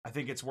I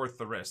think it's worth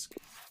the risk.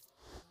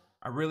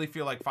 I really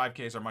feel like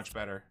 5Ks are much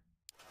better.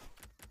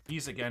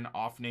 He's again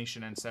off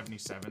nation and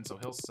 77, so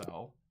he'll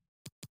sell.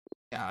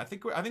 Yeah, I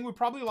think we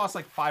probably lost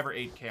like 5 or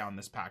 8K on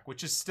this pack,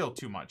 which is still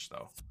too much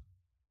though.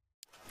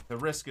 The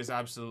risk is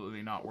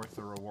absolutely not worth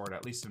the reward,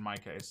 at least in my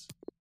case.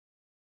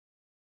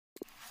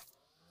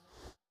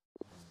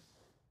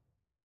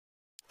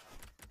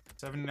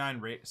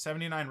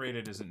 $79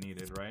 rated isn't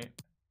needed, right?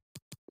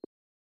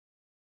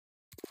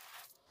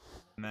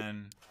 And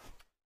then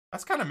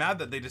that's kind of mad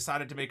that they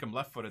decided to make him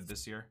left-footed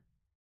this year.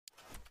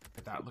 Look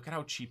at that. Look at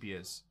how cheap he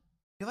is.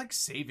 I feel like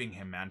saving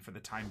him, man, for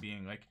the time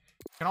being. Like,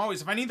 I can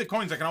always, if I need the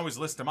coins, I can always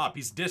list him up.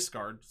 He's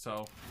discard,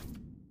 so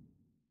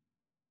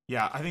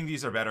yeah, I think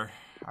these are better.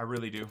 I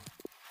really do.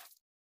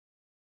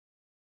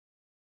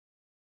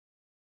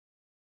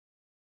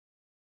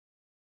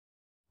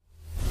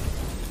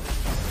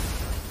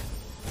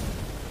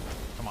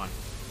 Come on.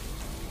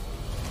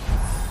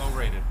 Low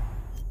rated.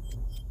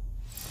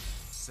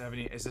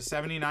 70. Is a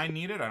 79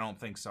 needed? I don't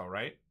think so,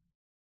 right?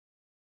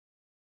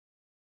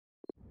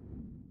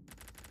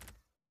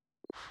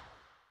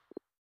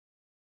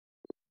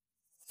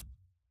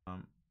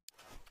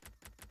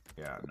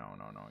 Yeah, no,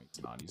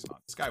 he's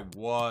not. This guy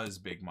was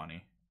big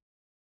money.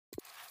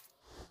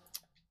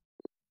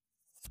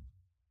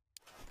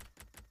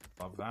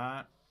 Love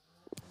that.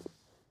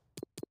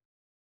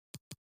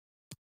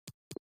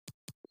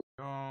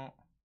 Go.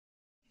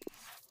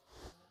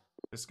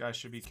 This guy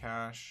should be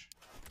cash.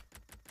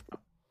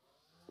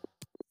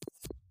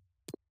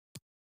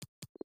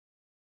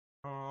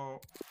 Oh.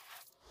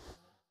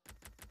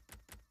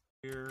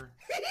 Here.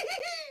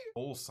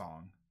 Goal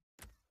song.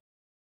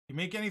 You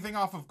make anything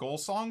off of goal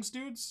songs,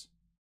 dudes?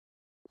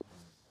 I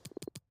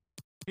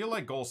feel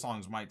like goal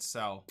songs might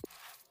sell.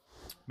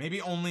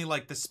 Maybe only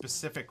like the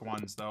specific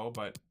ones though,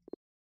 but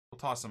we'll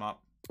toss them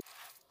up.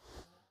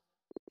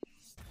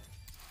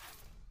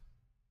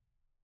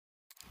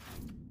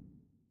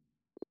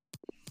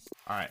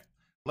 Alright.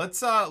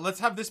 Let's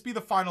have this be the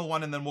final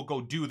one, and then we'll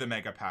go do the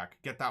mega pack.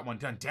 Get that one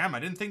done. Damn,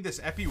 I didn't think this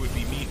epi would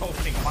be me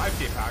opening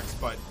 5K packs,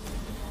 but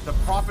the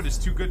profit is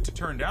too good to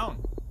turn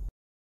down.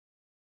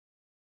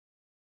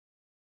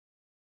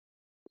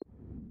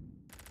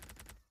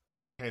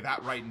 Okay,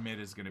 that right mid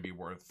is going to be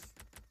worth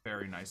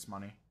very nice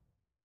money.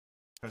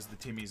 Because the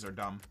Timmies are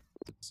dumb.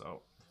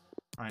 So,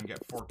 try and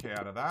get 4K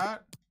out of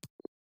that.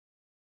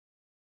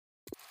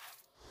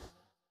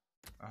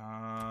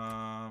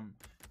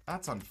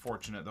 That's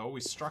unfortunate, though.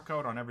 We struck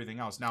out on everything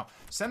else. Now,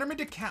 center mid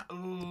to cam...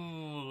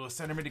 Ooh,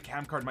 center mid to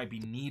cam card might be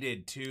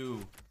needed,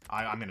 too.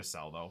 I'm going to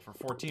sell, though, for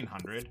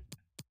 1,400.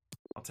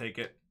 I'll take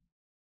it.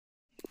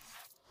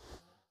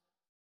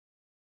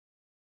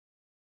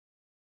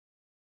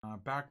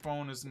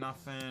 Backbone is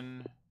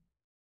nothing.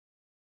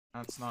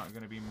 That's not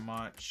going to be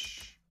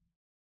much.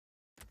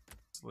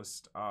 Let's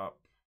list up.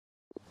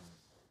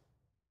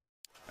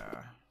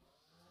 That.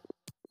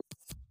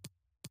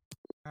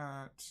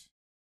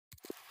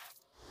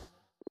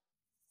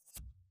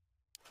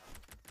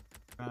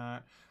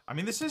 I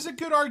mean, this is a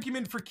good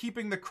argument for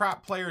keeping the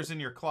crap players in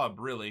your club,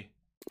 really.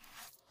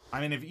 I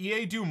mean, if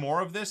EA do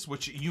more of this,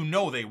 which you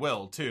know they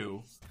will,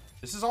 too,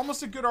 this is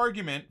almost a good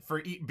argument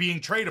for being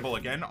tradable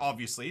again,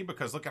 obviously,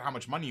 because look at how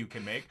much money you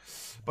can make.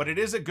 But it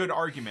is a good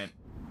argument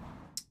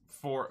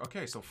for...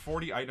 Okay, so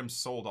 40 items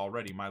sold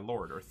already, my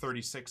lord, or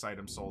 36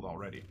 items sold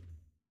already.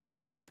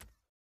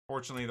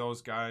 Fortunately,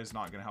 those guys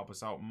not going to help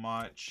us out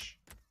much.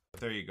 But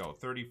there you go,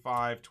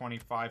 35,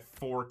 25,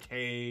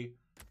 4K...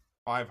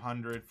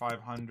 500,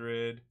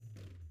 500,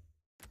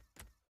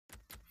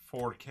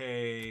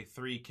 4K,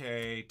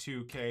 3K,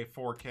 2K,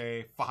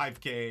 4K,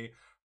 5K,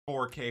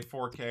 4K,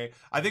 4K.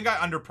 I think I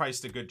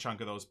underpriced a good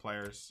chunk of those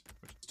players,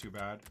 which is too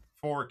bad.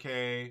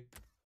 4K,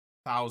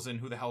 1,000.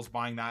 Who the hell's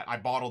buying that? I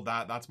bottled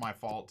that. That's my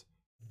fault.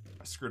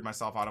 I screwed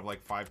myself out of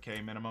like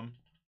 5K minimum.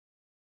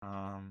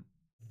 And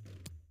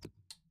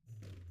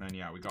then,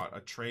 yeah, we got a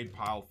trade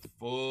pile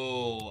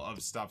full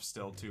of stuff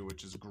still, too,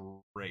 which is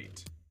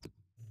great.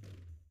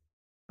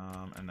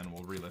 And then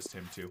we'll relist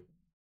him too.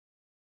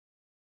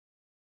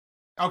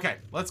 Okay,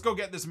 let's go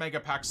get this mega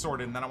pack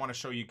sorted, and then I want to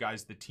show you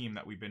guys the team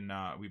that we've been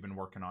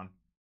working on.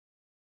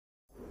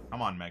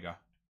 Come on, Mega.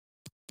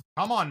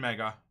 Come on,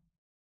 Mega.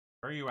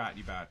 Where are you at,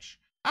 you batch?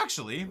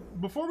 Actually,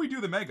 before we do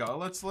the mega,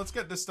 let's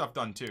get this stuff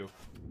done too.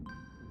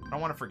 I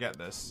don't want to forget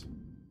this.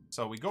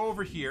 So we go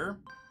over here.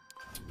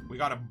 We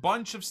got a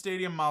bunch of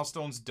stadium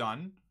milestones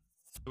done.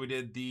 So we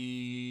did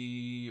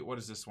the... What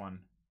is this one?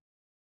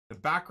 The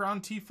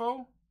background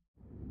tifo.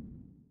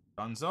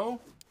 Dunzo.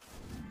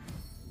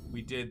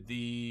 We did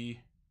the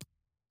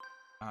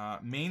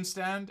main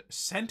stand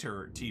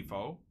center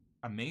tifo.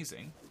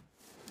 Amazing.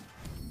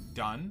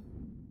 Done.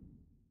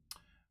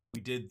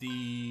 We did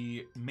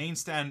the main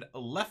stand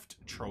left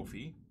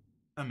trophy.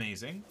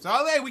 Amazing.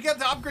 So hey, we get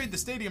to upgrade the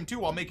stadium too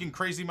while making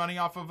crazy money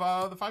off of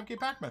the 5K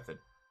pack method.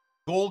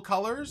 Goal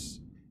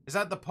colors. Is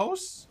that the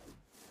posts?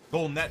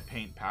 Goal net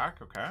paint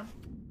pack. Okay.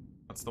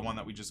 That's the one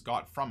that we just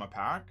got from a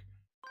pack.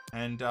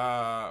 And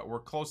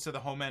we're close to the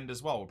home end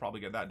as well. We'll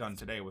probably get that done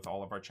today with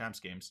all of our champs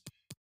games.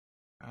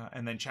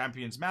 And then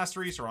Champions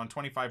Mastery, so we're on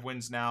 25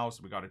 wins now.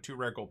 So we got a 2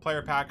 rare gold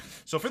player pack.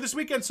 So for this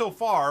weekend so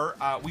far,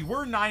 we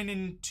were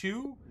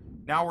 9-2.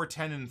 Now we're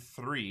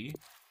 10-3.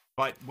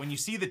 But when you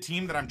see the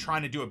team that I'm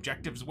trying to do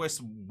objectives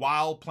with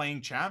while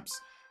playing champs,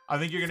 I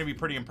think you're going to be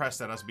pretty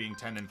impressed at us being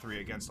 10-3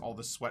 against all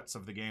the sweats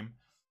of the game.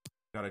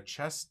 Got a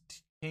Chess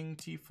King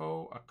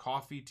Tifo, a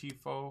Coffee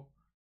Tifo,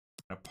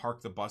 and a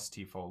Park the Bus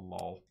Tifo,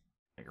 lol.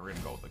 I think we're going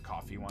to go with the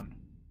coffee one.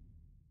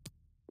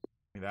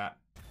 Look at that.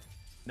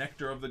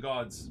 Nectar of the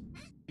gods.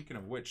 Speaking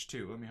of which,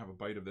 too, let me have a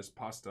bite of this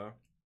pasta.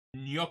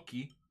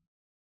 Gnocchi.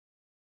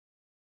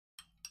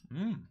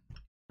 Mmm.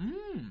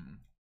 Mmm.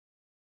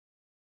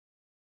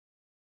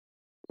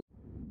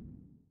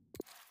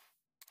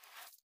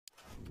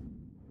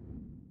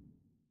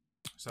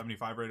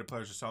 $75 rated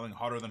players are selling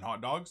hotter than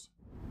hot dogs.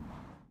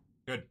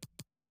 Good.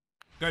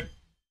 Good.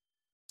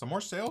 Some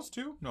more sales,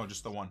 too? No,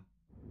 just the one.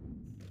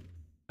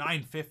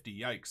 $9.50.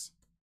 Yikes.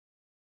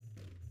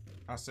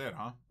 That's it,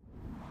 huh?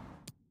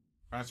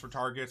 Transfer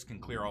targets can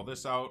clear all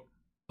this out.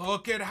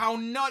 Look at how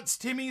nuts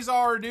Timmy's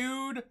are,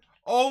 dude.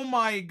 Oh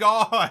my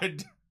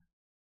god.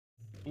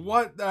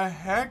 What the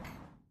heck?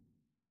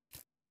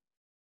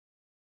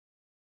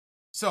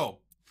 So,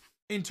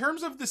 in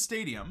terms of the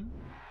stadium,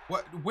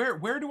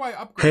 where do I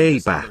upgrade hey,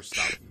 this other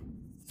stuff?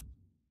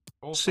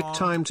 Sick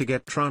time to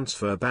get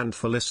transfer banned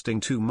for listing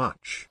too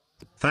much.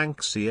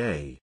 Thanks,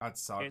 EA. That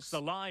sucks. It's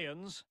the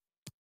Lions.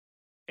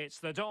 It's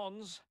the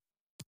Dons.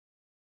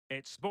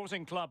 It's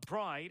Sporting Club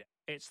Pride.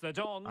 It's the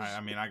Dons.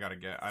 I mean, I gotta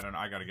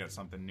get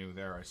something new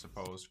there, I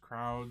suppose.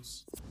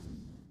 Crowds.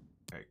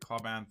 Okay,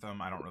 Club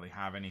Anthem. I don't really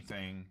have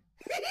anything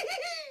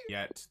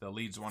yet. The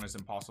Leeds one is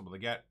impossible to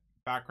get.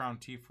 Background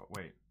tifo.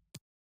 Wait.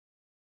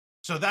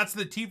 So that's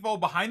the tifo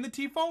behind the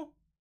tifo? Is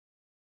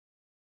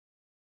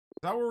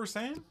that what we're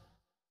saying?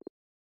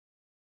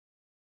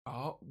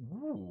 Oh,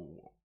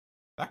 ooh.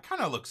 That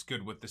kind of looks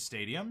good with the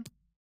stadium.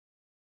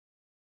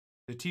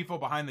 The tifo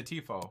behind the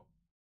tifo.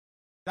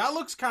 That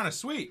looks kind of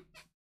sweet.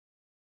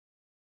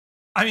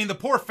 I mean, the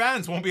poor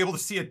fans won't be able to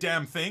see a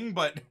damn thing,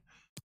 but...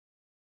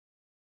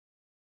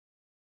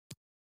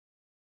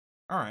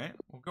 Alright,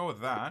 we'll go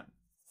with that.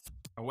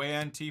 Away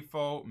end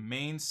tifo,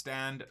 main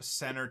stand,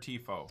 center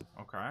tifo.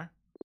 Okay.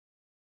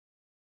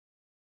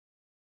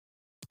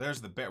 There's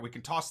the bear. We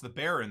can toss the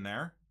bear in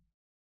there.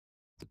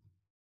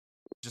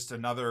 Just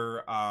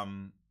another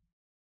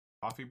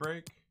coffee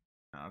break.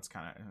 No, that's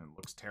kind of... It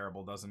looks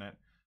terrible, doesn't it?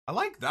 I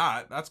like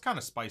that. That's kind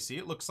of spicy.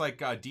 It looks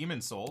like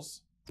Demon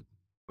Souls,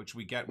 which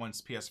we get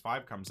once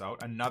PS5 comes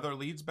out. Another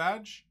Leeds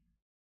badge.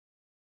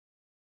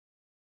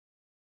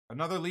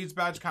 Another Leeds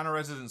badge, kind of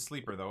Resident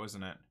Sleeper, though,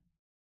 isn't it?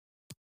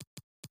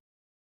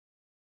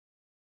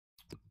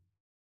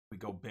 We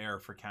go bear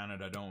for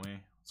Canada, don't we?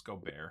 Let's go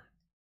bear.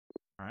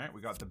 All right, we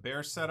got the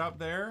bear set up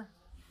there.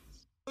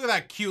 Look at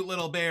that cute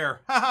little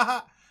bear.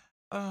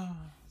 And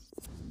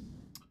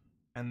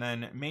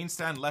then main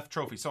stand left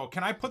trophy. So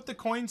can I put the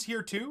coins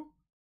here too?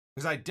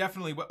 Because I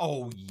definitely will.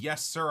 Oh,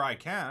 yes, sir, I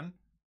can.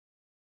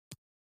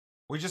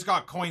 We just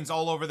got coins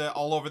all over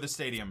the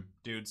stadium,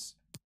 dudes.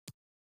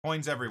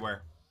 Coins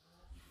everywhere.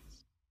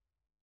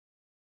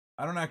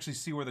 I don't actually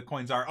see where the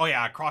coins are. Oh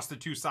yeah, across the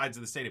two sides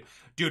of the stadium.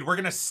 Dude, we're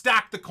gonna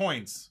stack the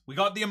coins. We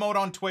got the emote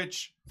on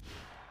Twitch.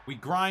 We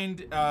grind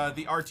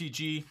the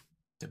RTG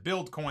to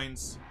build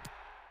coins.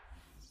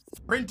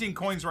 Printing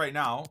coins right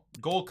now.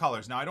 Gold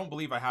colors. Now, I don't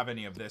believe I have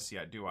any of this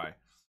yet, do I?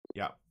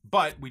 Yeah,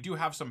 but we do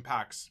have some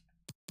packs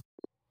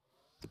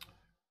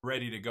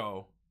ready to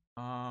go.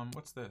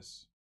 What's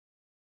this?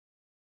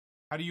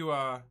 How do you,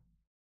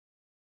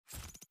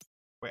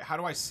 wait, how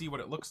do I see what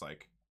it looks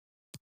like?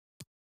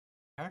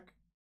 Heck?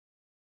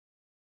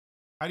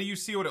 How do you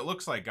see what it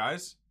looks like,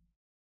 guys?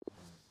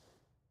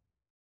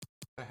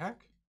 The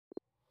heck?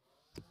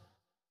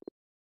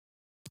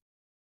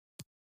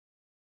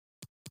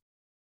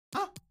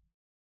 Huh?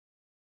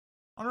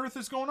 What on earth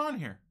is going on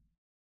here?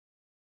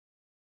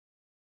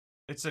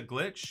 It's a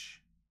glitch.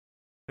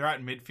 They're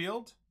at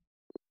midfield?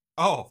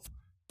 Oh.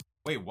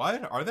 Wait,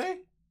 what? Are they?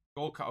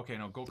 Gold okay,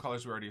 no, gold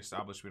colors we already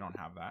established. We don't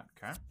have that.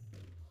 Okay.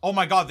 Oh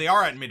my god, they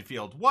are at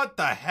midfield. What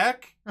the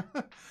heck?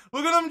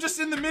 Look at them just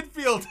in the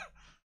midfield.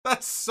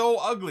 That's so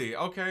ugly.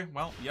 Okay,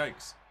 well,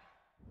 yikes.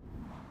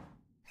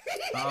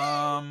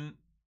 Oh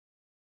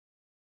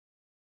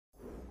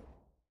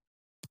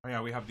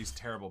yeah, we have these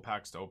terrible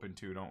packs to open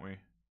too, don't we?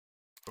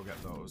 Go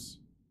get those.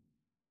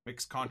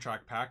 Mixed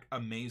contract pack.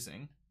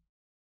 Amazing.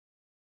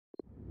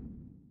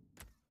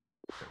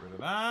 Get rid of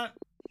that.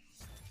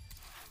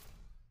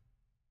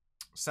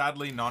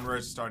 Sadly,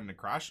 non-rares is starting to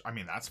crash. I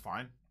mean, that's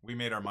fine. We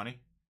made our money.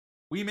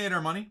 We made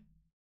our money.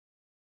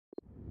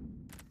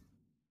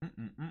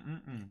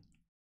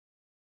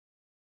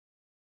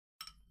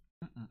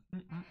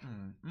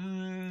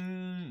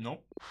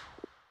 Nope.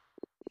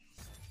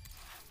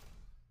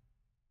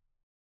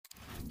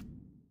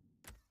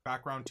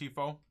 Background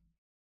tifo.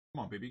 Come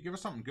on, baby. Give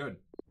us something good.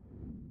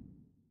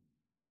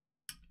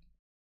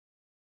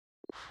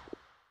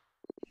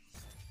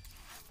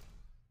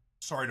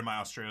 Sorry to my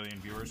Australian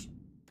viewers.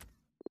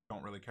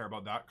 Don't really care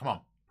about that. Come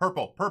on.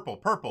 Purple, purple,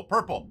 purple,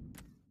 purple.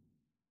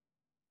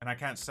 And I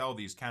can't sell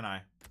these, can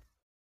I?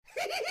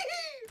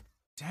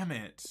 Damn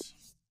it.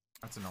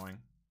 That's annoying.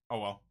 Oh,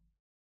 well.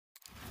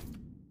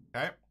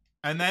 Okay.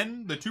 And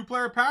then the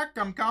two-player pack.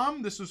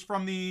 Calm. This is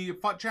from the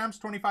FUT Champs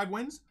 25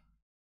 wins.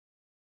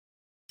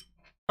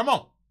 Come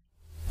on.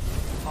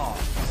 Aw.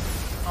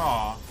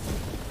 Aw.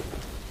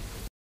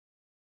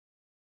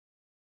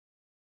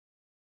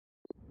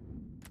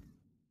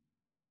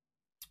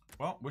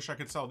 Well, wish I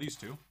could sell these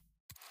two.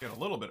 Get a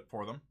little bit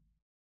for them.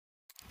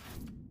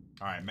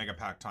 Alright, mega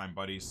pack time,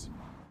 buddies.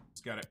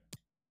 Let's get it.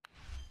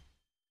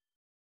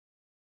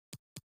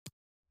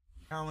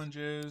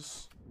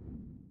 Challenges.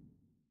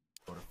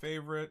 Go to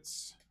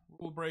favorites.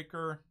 Rule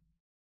breaker.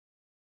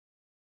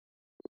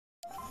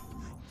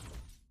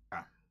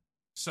 Ah.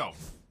 So,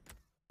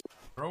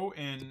 throw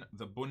in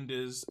the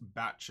Bundes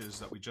batches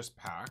that we just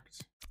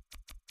packed.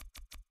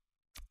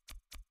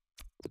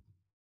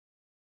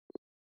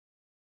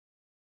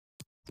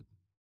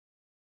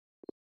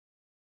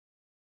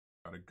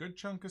 Got a good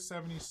chunk of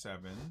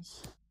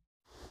 77s.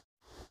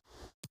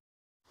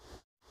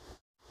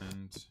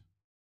 And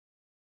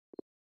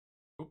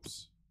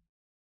oops.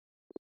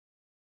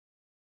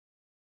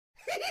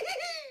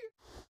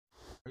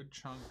 Good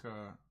chunk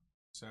of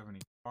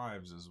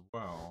 75s as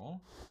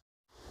well.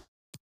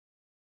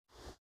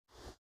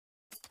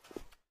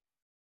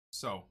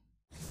 So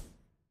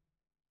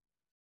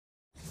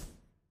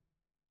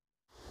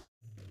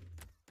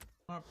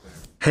up there.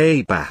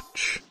 Hey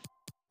batch.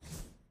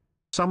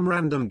 Some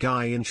random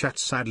guy in chat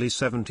sadly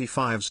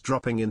 75's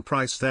dropping in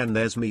price, then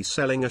there's me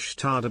selling a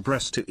Stade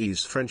Brest to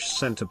East French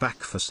centre back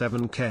for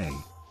 7k.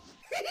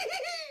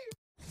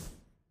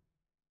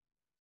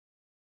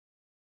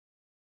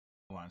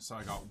 Hold on, so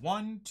I got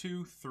 1,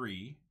 2,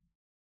 3.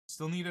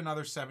 Still need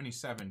another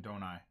 77,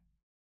 don't I?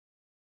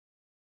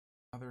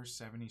 Another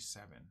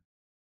 77.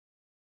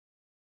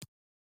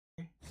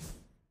 Okay.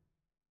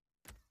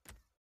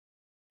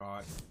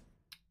 Got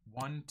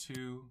 1,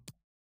 2,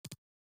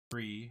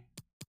 3,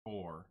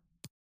 4.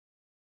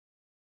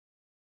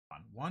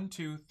 1,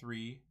 2,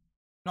 3.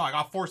 No, I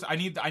got 4. I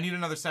need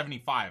another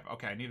 75.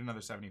 Okay, I need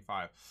another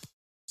 75.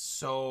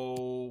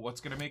 So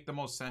what's gonna make the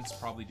most sense?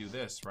 Probably do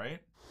this, right?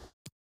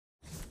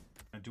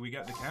 And do we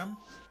get the chem?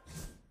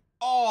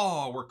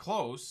 Oh, we're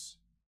close.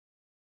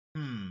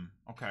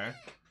 Okay.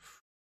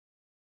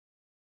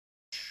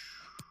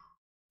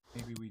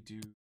 Maybe we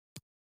do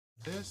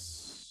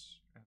this.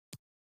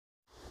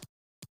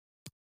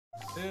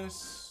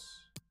 This.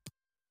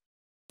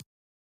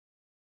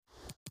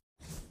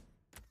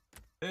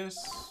 This.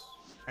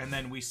 And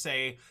then we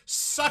say,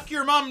 suck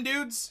your mom,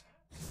 dudes.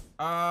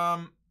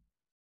 I'm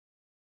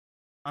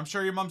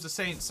sure your mom's a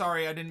saint.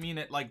 Sorry, I didn't mean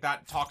it like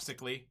that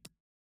toxically.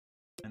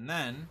 And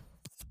then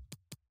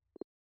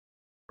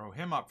throw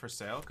him up for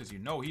sale because you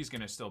know he's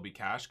gonna still be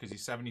cash because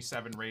he's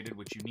 77 rated,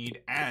 which you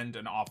need, and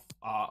an off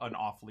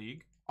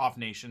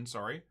nation,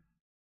 sorry.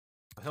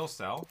 He'll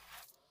sell.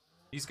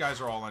 These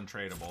guys are all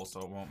untradeable,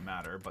 so it won't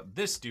matter. But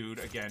this dude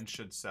again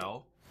should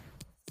sell.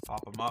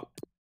 Pop him up.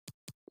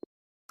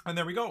 And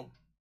there we go.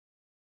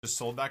 Just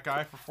sold that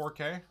guy for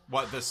 4K.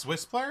 What, the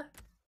Swiss player?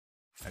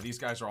 Yeah, these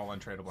guys are all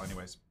untradeable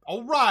anyways.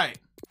 All right.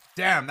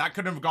 Damn, that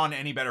couldn't have gone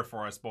any better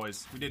for us,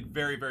 boys. We did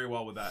very, very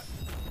well with that.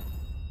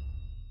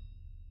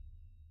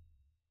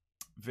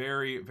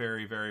 Very,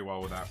 very, very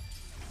well with that.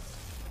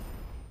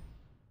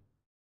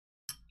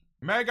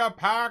 Mega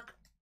pack.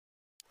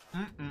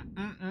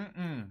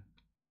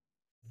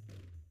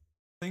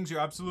 Things you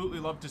absolutely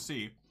love to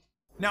see.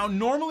 Now,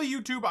 normally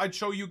YouTube, I'd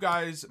show you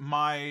guys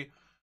my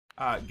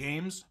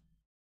games,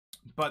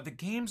 but the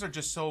games are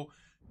just so...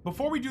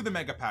 Before we do the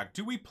mega pack,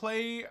 do we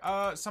play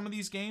some of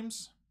these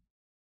games?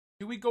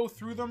 Do we go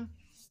through them?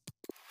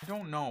 I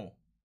don't know.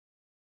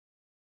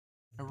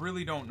 I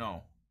really don't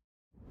know.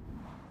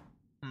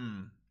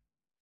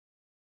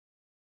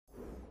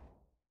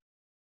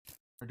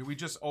 Or do we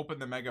just open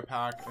the mega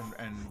pack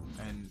and...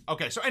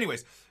 Okay, so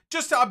anyways,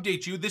 just to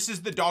update you, this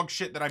is the dog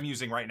shit that I'm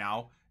using right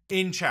now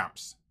in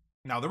Champs.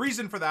 Now, the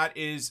reason for that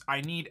is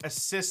I need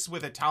assists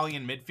with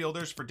Italian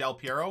midfielders for Del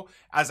Piero.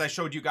 As I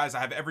showed you guys,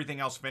 I have everything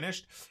else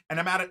finished. And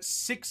I'm at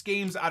 6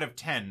 games out of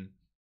 10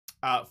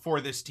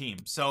 for this team.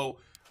 So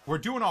we're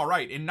doing all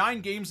right. In 9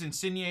 games,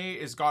 Insigne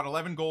has got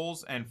 11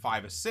 goals and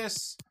 5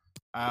 assists.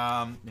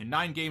 In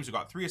 9 games, we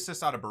got 3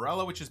 assists out of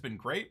Barella, which has been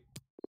great.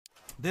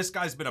 This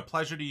guy's been a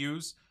pleasure to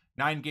use.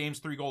 9 games,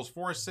 3 goals,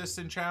 4 assists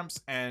in Champs,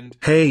 and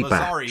Hey,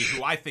 LAZZARI, Batch.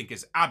 who I think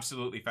is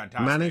absolutely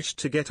fantastic. Managed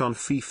to get on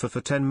FIFA for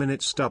 10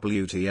 minutes.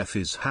 WTF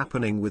is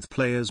happening with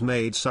players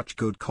made such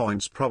good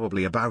coins,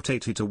 probably about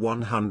 80 to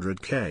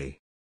 100k.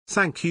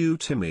 Thank you,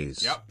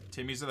 Timmy's. Yep,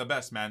 Timmy's are the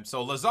best, man.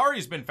 So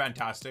LAZZARI's been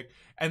fantastic.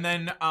 And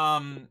then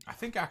I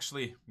think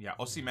actually, yeah,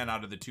 Osimhen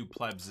out of the 2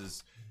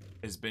 plebs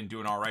has been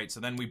doing all right. So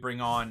then we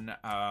bring on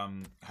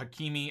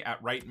Hakimi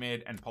at right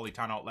mid and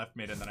Politano at left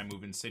mid, and then I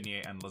move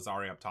Insigne and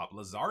LAZZARI up top.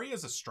 LAZZARI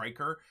as a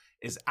striker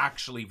is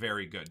actually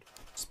very good,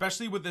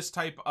 especially with this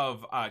type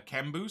of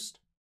chem boost,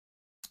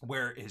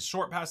 where his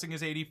short passing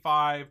is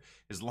 85,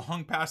 his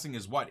long passing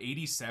is what,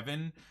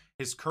 87,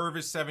 his curve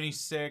is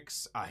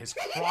 76, his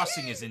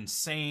crossing is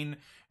insane,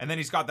 and then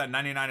he's got that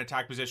 99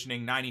 attack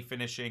positioning, 90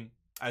 finishing,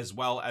 as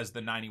well as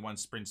the 91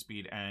 sprint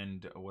speed,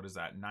 and what is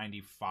that,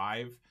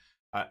 95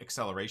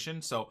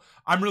 acceleration. So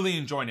I'm really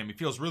enjoying him. He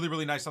feels really,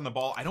 really nice on the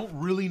ball. I don't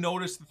really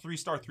notice the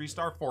 3-star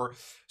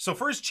so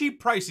for his cheap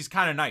price, he's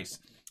kind of nice.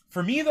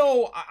 For me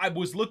though, I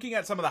was looking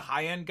at some of the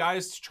high-end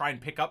guys to try and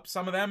pick up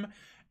some of them,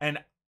 and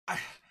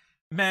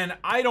man,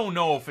 I don't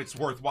know if it's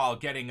worthwhile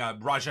getting a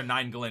Raja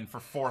Nainggolan for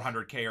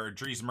 400k or a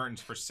Dries Mertens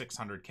for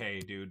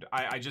 600k, dude.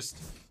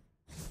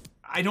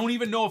 I don't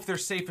even know if they're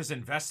safe as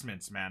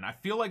investments, man. I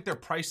feel like their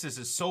prices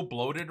is so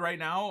bloated right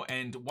now,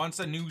 and once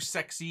a new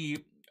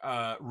sexy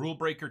rule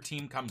breaker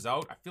team comes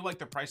out, I feel like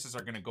the prices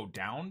are going to go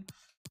down,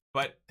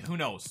 but who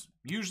knows?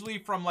 Usually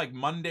from like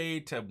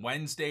Monday to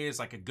Wednesday is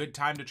like a good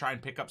time to try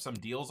and pick up some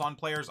deals on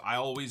players. I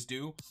always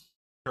do,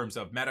 in terms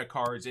of meta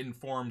cards,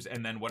 informs,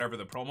 and then whatever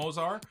the promos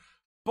are.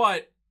 But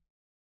at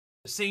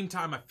the same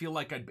time, I feel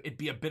like it'd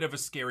be a bit of a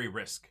scary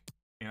risk,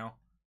 you know,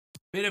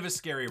 bit of a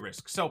scary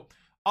risk. So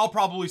I'll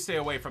probably stay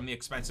away from the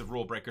expensive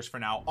rule breakers for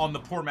now on the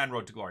poor man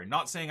road to glory.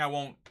 Not saying I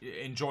won't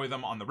enjoy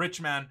them on the rich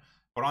man,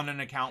 but on an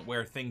account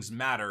where things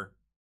matter,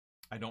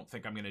 I don't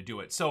think I'm going to do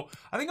it. So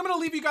I think I'm going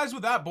to leave you guys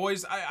with that,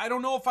 boys. I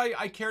don't know if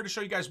I care to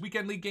show you guys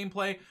Weekend League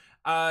gameplay.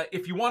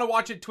 If you want to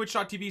watch it,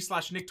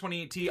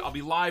 twitch.tv/Nick28T. I'll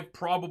be live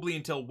probably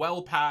until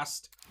well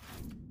past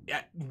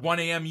at 1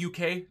 a.m.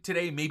 UK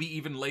today, maybe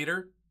even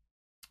later.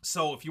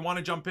 So if you want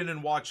to jump in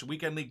and watch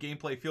Weekend League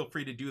gameplay, feel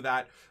free to do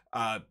that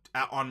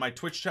on my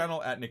Twitch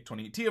channel at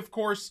Nick28T, of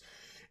course.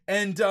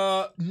 And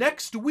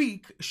next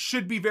week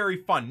should be very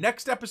fun.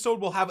 Next episode,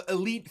 we'll have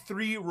Elite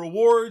 3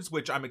 rewards,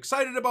 which I'm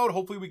excited about.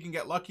 Hopefully we can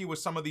get lucky with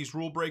some of these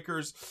rule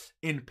breakers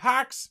in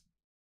packs.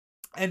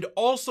 And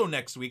also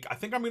next week, I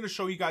think I'm going to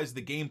show you guys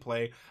the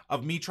gameplay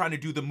of me trying to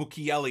do the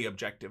Mukiele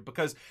objective,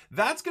 because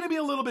that's going to be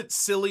a little bit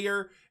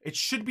sillier. It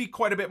should be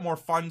quite a bit more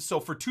fun. So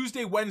for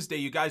Tuesday, Wednesday,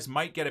 you guys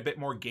might get a bit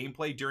more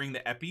gameplay during the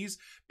epis,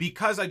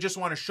 because I just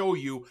want to show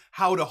you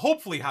how to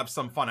hopefully have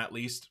some fun at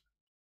least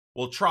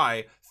we'll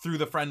try through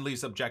the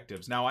friendlies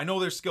objectives. Now, I know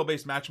there's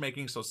skill-based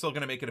matchmaking, so it's still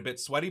going to make it a bit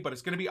sweaty, but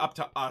it's going to be up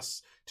to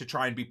us to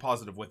try and be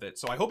positive with it.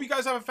 So I hope you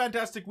guys have a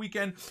fantastic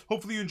weekend.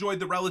 Hopefully you enjoyed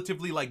the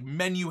relatively like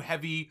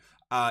menu-heavy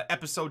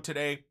episode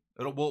today.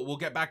 We'll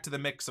get back to the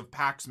mix of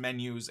packs,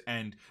 menus,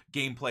 and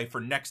gameplay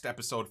for next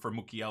episode for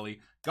Mukiele.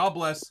 God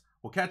bless.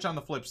 We'll catch on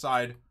the flip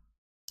side.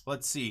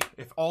 Let's see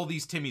if all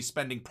these Timmys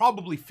spending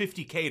probably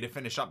 50K to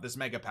finish up this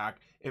mega pack,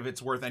 if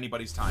it's worth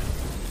anybody's time.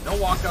 No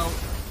walkout.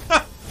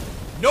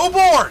 No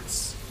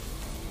boards!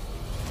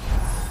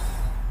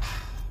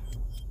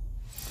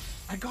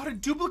 I got a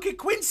duplicate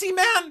Quincy,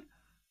 man! I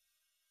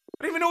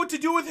don't even know what to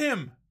do with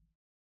him.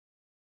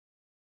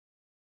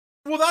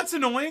 Well, that's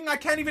annoying. I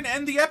can't even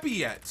end the epi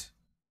yet.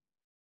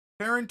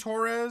 Ferran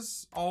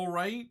Torres,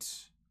 alright.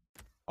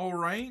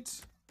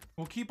 Alright.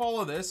 We'll keep all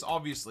of this,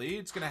 obviously.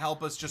 It's going to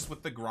help us just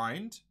with the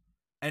grind.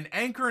 An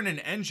anchor and an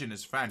engine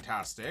is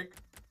fantastic.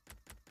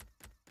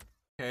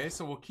 Okay,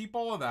 so we'll keep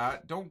all of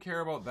that. Don't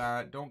care about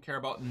that. Don't care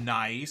about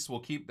nice.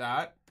 We'll keep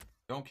that.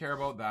 Don't care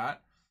about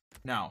that.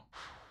 Now,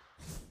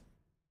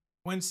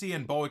 Quincy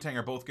and Boateng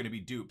are both going to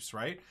be dupes,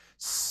 right?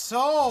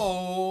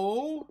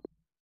 So,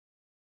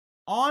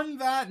 on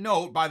that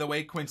note, by the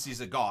way,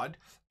 Quincy's a god.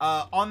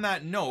 On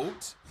that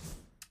note,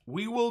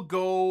 we will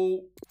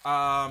go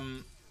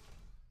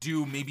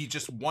do maybe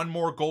just one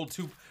more gold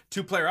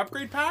two-player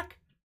upgrade pack,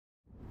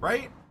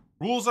 right?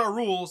 Rules are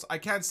rules. I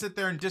can't sit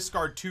there and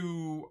discard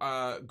 2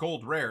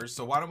 gold rares,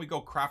 so why don't we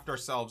go craft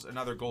ourselves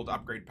another gold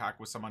upgrade pack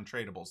with some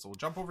untradables. So we'll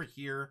jump over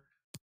here.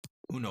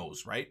 Who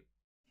knows, right?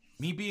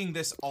 Me being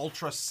this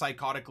ultra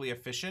psychotically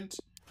efficient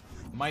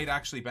might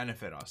actually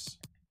benefit us.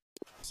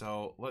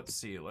 So let's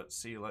see.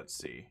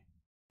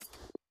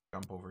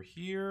 Jump over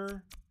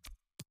here.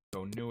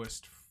 Go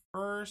newest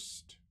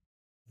first.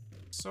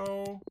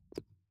 So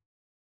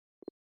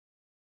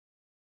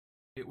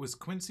it was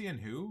Quincy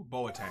and who?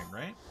 Boateng,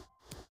 right?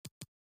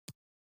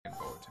 And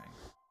Boateng.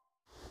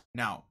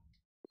 Now,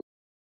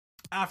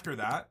 after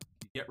that,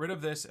 you get rid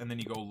of this and then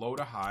you go low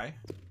to high.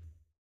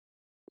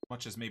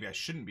 Much as maybe I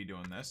shouldn't be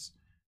doing this.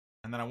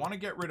 And then I want to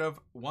get rid of,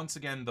 once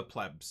again, the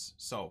plebs.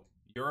 So,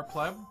 you're a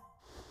pleb.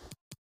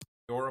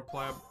 You're a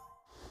pleb.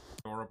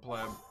 You're a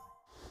pleb.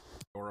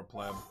 You're a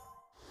pleb.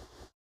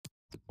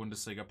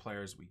 Bundesliga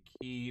players we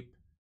keep.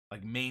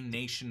 Like main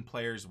nation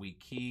players we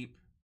keep.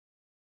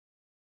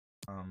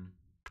 You're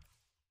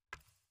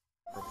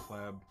a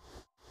pleb.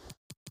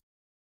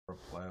 You're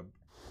a pleb.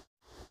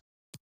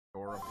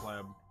 You're a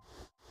pleb.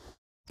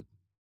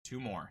 2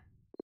 more.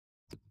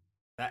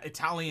 That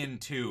Italian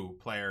 2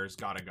 players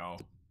gotta go.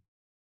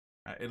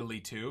 Italy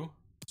 2.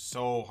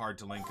 So hard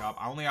to link up.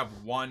 I only have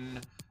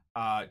 1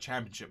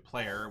 championship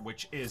player,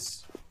 which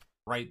is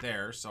right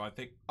there. So I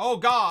think... Oh,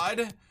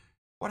 God!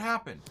 What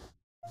happened?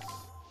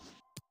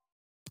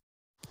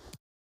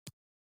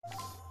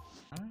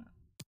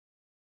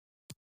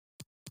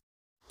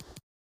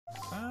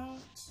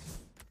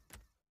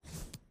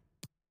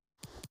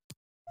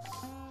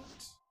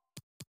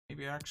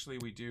 Maybe actually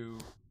we do...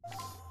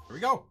 Here we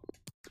go.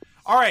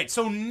 All right,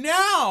 so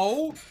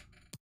now...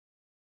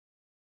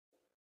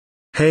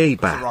 Hey,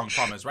 That's the wrong Batch.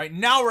 promise, right?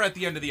 Now we're at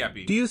the end of the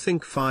epi. Do you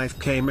think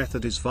 5k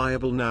method is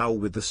viable now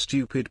with the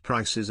stupid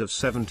prices of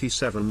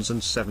 77s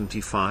and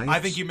 75s? I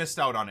think you missed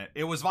out on it.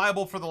 It was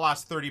viable for the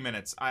last 30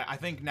 minutes. I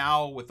think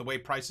now, with the way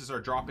prices are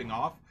dropping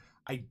off,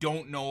 I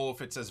don't know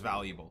if it's as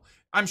valuable.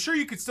 I'm sure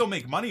you could still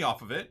make money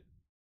off of it,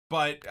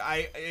 but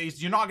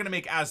you're not going to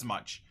make as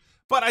much.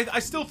 But I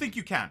still think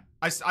you can.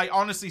 I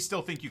honestly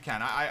still think you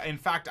can. In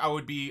fact, I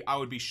would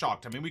be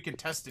shocked. I mean, we can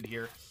test it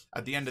here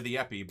at the end of the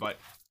epi, but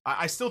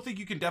I still think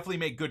you can definitely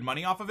make good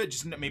money off of it.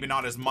 Just maybe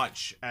not as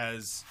much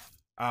as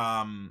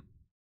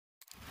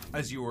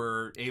you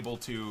were able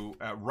to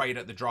right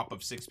at the drop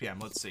of 6 p.m.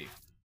 Let's see.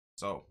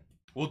 So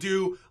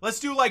let's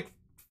do like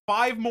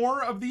 5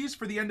 more of these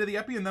for the end of the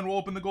epi, and then we'll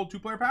open the gold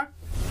 2-player pack.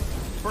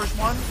 First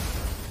one,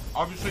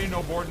 obviously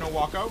no board, no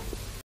walkout,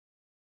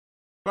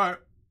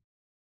 but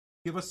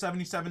give us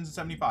 77s and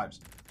 75s.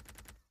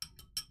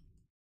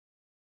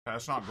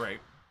 That's not great.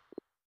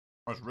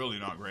 That's really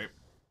not great.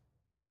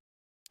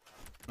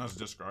 That's a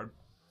discard.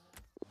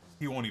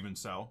 He won't even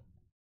sell.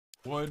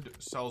 Wood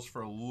sells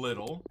for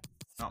little.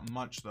 Not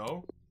much,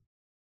 though.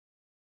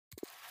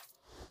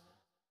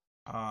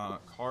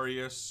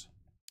 Carius.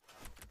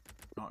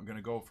 Not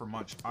gonna go for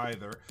much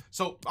either.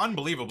 So,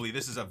 unbelievably,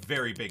 this is a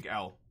very big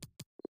L.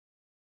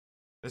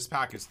 This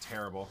pack is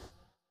terrible.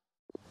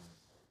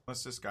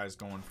 Unless this guy's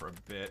going for a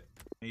bit.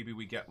 Maybe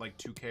we get like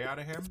 2k out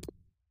of him.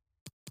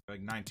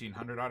 Like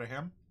 1900 out of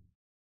him.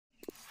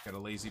 Get a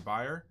lazy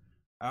buyer.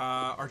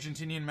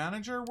 Argentinian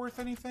manager worth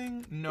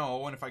anything?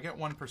 No, and if I get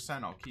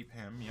 1%, I'll keep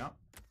him. Yep.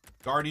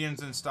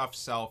 Guardians and stuff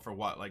sell for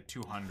what? Like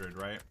 200,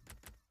 right?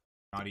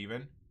 Not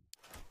even.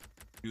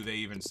 Do they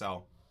even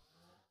sell?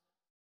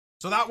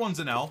 So that one's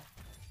an L.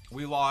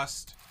 We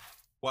lost,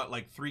 what,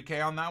 like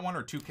 3k on that one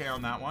or 2k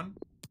on that one?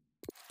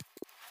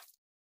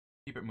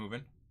 Keep it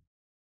moving.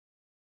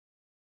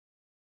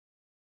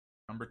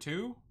 Number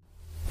 2.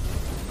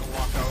 No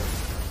walkout.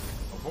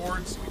 No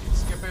boards. We can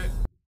skip it.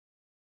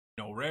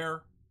 No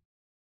rare.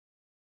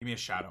 Give me a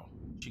shadow.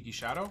 Cheeky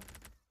shadow.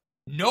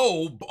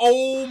 No.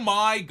 Oh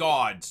my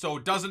god. So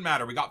it doesn't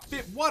matter. We got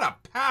what a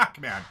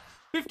pack, man.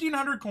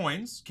 1,500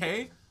 coins.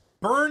 Okay.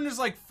 Burn is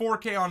like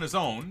 4K on his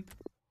own.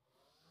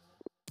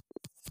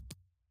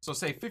 So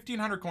say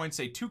 1,500 coins.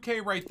 Say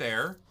 2K right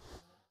there.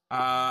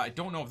 I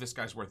don't know if this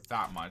guy's worth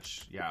that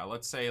much. Yeah,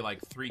 let's say like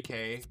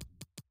 3K.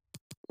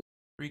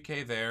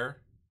 3K there.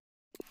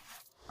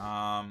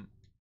 Yeah,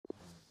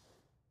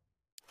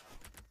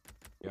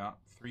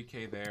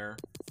 3K there.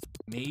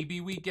 Maybe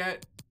we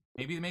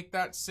make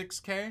that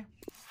 6K.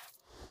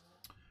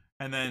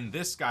 And then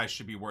this guy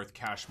should be worth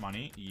cash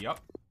money. Yep.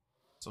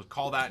 So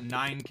call that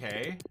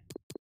 9K.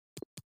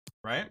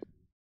 Right?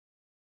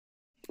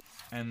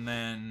 And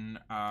then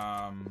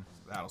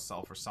that'll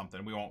sell for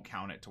something. We won't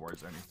count it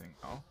towards anything.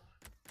 Oh.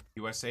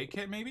 USA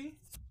kit maybe?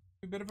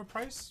 A bit of a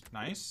price.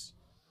 Nice.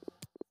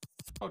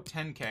 Oh,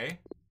 10K.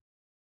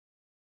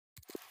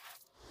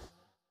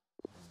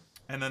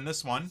 And then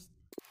this one.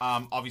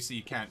 Obviously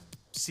you can't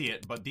see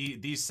it, but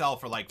these sell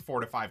for like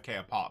 4 to 5K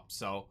a pop.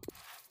 So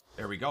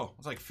there we go.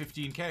 It's like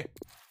 15K.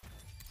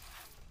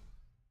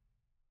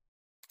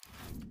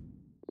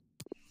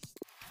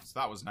 So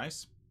that was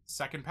nice.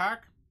 Second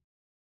pack.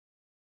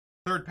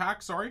 Third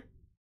pack, sorry.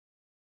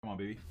 Come on,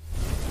 baby.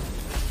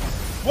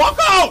 Walk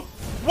out!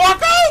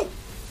 Walk out!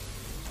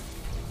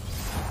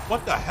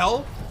 What the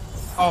hell?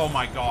 Oh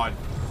my god.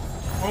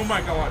 Oh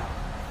my god.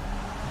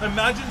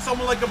 Imagine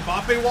someone like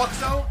Mbappe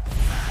walks out.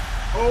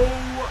 Oh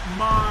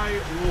my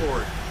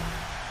lord.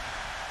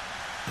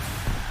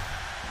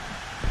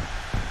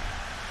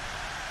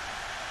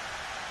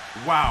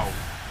 Wow.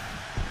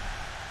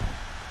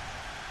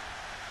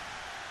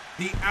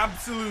 The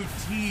absolute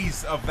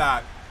tease of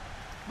that.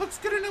 Looks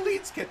good in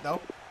Elite's kit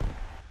though.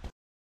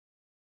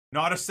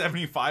 Not a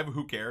 75,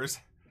 who cares?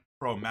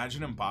 Bro,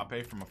 imagine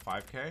Mbappe from a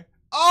 5K.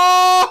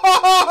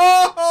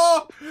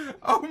 Oh!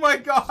 Oh my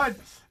god.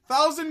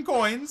 1,000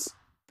 coins.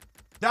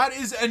 That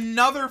is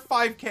another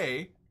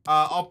 5K.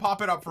 I'll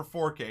pop it up for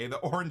 4K. The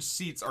orange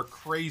seats are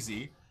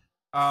crazy.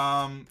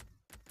 And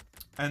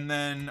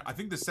then I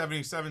think the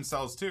 77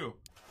 sells too.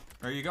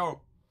 There you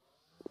go.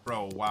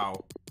 Bro,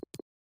 wow.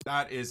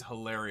 That is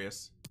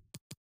hilarious.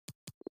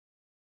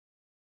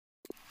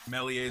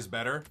 Melier is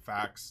better.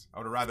 Facts. I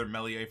would have rather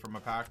Melier from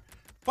a pack.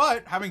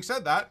 But having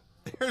said that,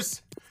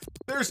 there's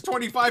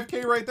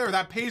 25K right there.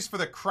 That pays for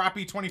the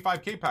crappy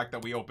 25K pack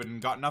that we opened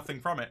and got nothing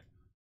from it.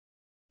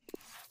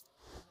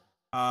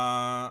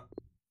 Of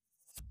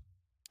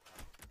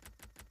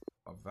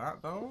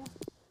that though.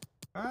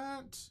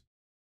 That.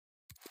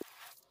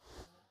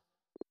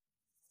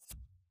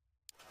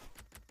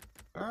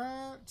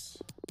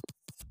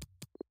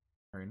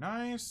 Very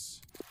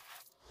nice.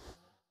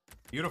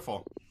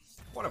 Beautiful.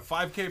 What a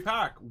 5K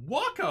pack.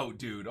 Walkout,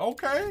 dude.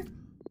 Okay.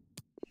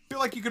 Feel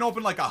like you can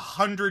open like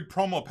 100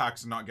 promo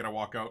packs and not get a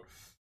walkout.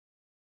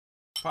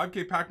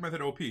 5K pack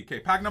method OP. Okay,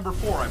 pack number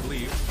 4, I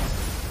believe.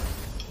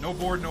 No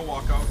board, no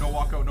walkout. No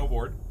walkout, no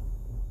board.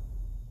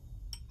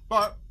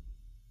 But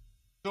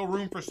still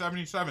room for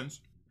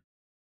 77s.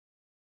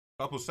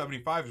 Couple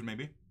 75s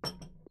maybe.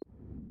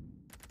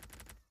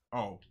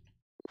 Oh.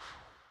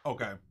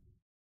 Okay.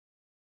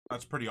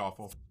 That's pretty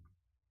awful.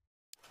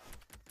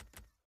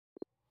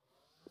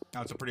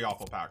 That's a pretty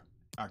awful pack,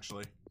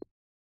 actually.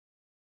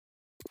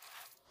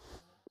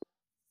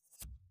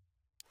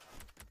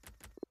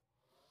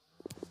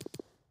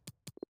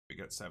 We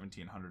got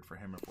 1,700 for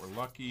him if we're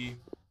lucky.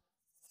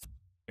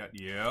 Got,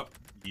 yep.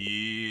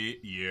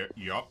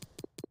 Yep.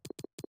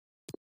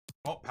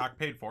 Oh, pack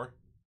paid for.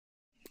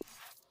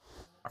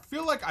 I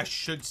feel like I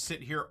should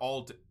sit here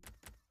all day.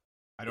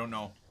 I don't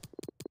know.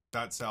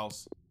 That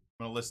sells.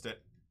 I'm gonna list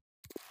it.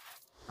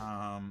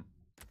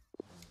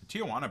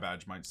 Tijuana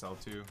badge might sell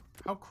too.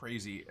 How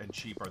crazy and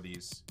cheap are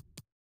these?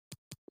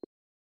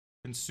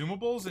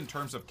 Consumables in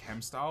terms of chem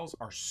styles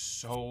are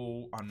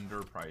so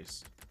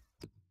underpriced.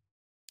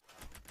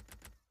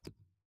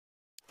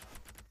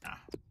 Nah.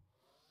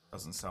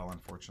 Doesn't sell,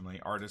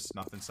 unfortunately. Artists,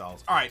 nothing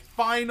sells. Alright,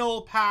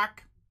 final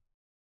pack.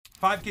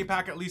 5K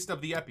pack at least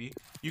of the Epi.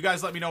 You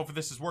guys let me know if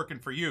this is working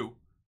for you.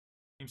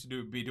 Seems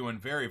to be doing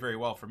very, very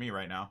well for me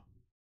right now.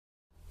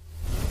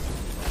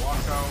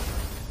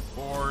 Walkout.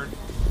 Board.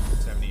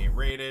 78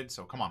 rated.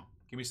 So come on.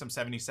 Give me some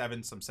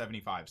 77s, some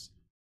 75s.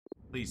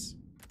 Please.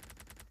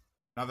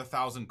 Another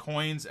 1,000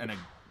 coins and a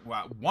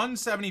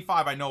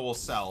 175 I know will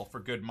sell for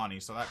good money.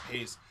 So that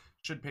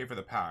should pay for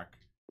the pack.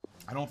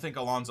 I don't think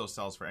Alonso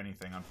sells for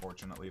anything,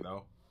 unfortunately,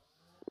 though.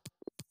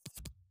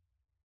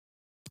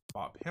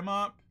 Pop him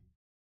up.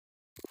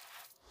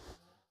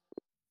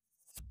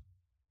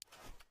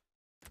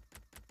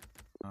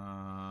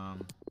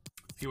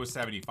 If he was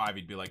 75,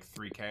 he'd be like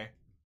 3K.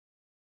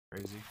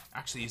 Crazy.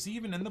 Actually, is he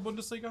even in the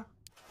Bundesliga?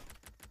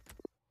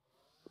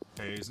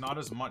 Okay, he's not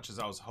as much as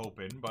I was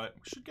hoping, but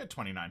we should get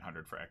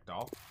 2,900 for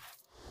Ekdal.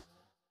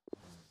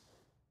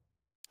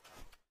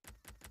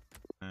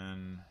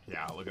 And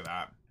yeah, look at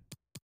that.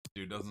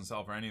 Dude doesn't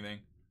sell for anything.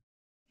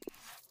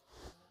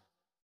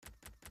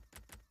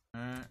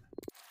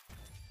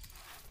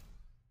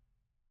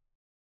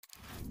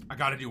 I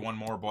gotta do one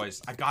more,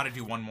 boys. I gotta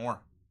do one more.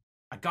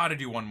 I gotta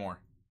do one more.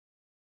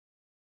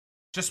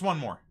 Just one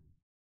more.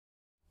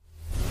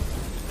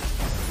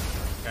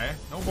 Okay,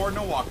 no board,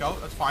 no walkout.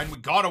 That's fine. We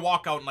gotta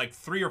walk out in like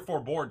 3 or 4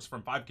 boards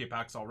from 5K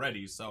packs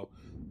already, so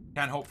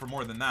can't hope for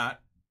more than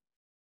that.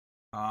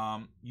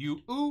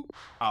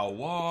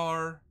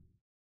 Awar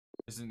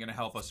isn't gonna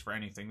help us for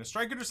anything. The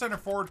striker to center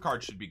forward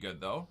card should be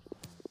good though.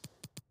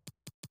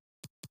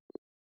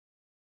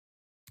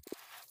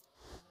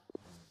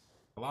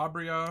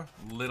 Calabria,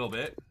 little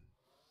bit.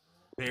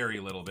 Very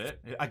little bit.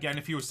 Again,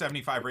 if he was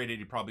 75 rated,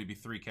 he'd probably be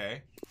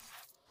 3K.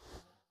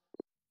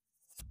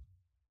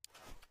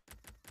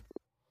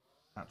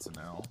 That's an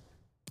L.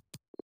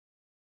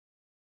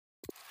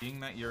 Being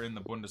that you're in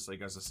the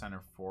Bundesliga as a center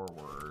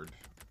forward,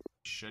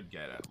 you should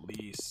get at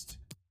least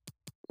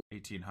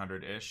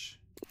 1800-ish.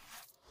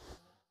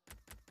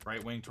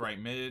 Right wing to right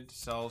mid,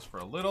 sells for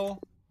a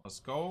little. Let's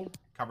go.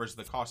 Covers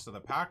the cost of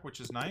the pack, which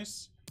is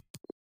nice.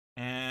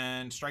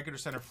 And striker to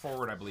center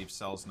forward, I believe,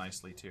 sells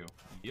nicely too.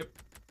 Yep.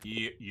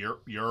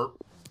 Yerp.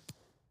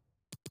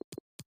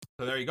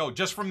 So there you go.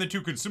 Just from the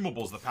 2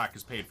 consumables the pack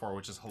is paid for,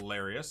 which is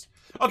hilarious.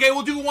 Okay,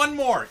 we'll do one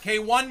more. Okay,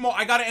 one more.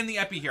 I gotta end the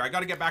epi here. I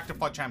gotta get back to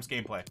Fletcham's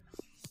gameplay.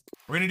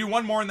 We're gonna do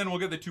one more, and then we'll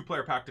get the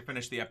 2-player pack to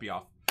finish the epi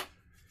off.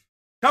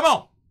 Come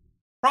on!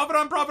 Profit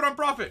on profit on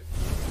profit!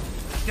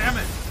 Damn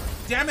it.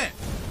 Damn it!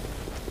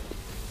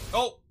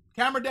 Oh,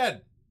 camera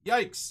dead.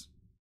 Yikes.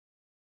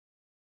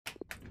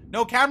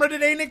 No camera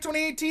today, Nick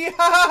 2018. Ha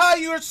ha ha!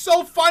 You are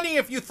so funny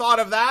if you thought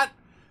of that.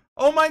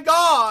 Oh my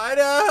god.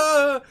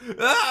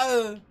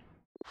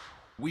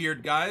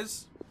 Weird,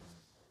 guys.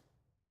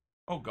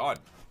 Oh god.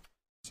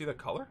 See the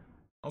color?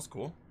 That was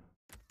cool.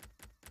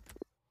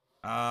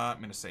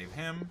 I'm gonna save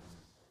him.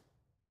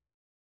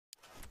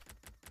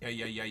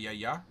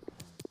 Yeah.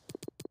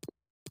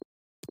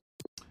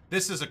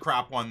 This is a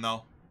crap one,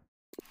 though.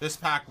 This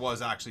pack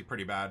was actually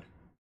pretty bad.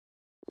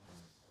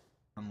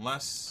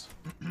 Unless...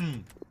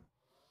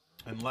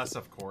 Unless,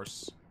 of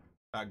course,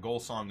 that goal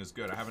song is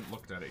good. I haven't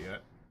looked at it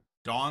yet.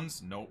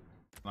 Dawns? Nope.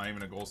 Not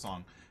even a goal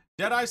song.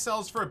 Deadeye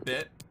sells for a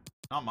bit.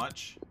 Not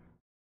much.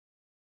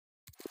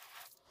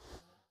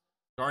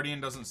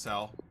 Guardian doesn't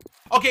sell.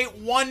 Okay,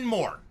 one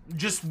more.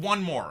 Just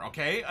one more,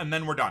 okay? And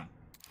then we're done.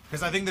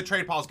 Because I think the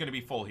trade pile is going to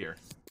be full here.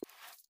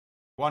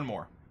 One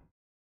more.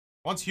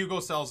 Once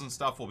Hugo sells and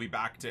stuff, we'll be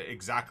back to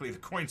exactly the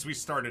coins we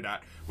started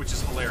at, which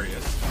is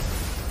hilarious.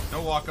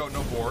 No walkout,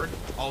 no board.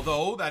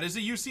 Although, that is a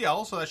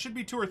UCL, so that should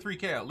be 2 or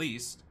 3K at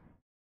least.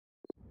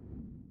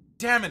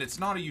 Damn it, it's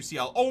not a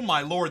UCL. Oh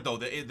my lord, though,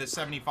 the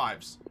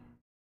 75s.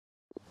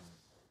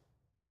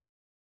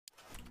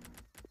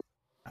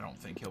 I don't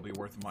think he'll be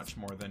worth much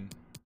more than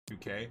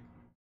 2K.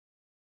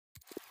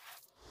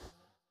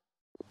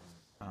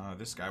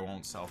 This guy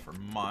won't sell for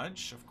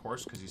much, of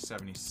course, because he's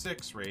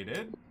 76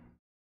 rated.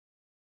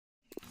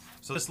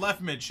 So this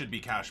left mid should be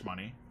cash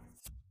money.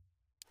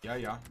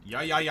 Yeah.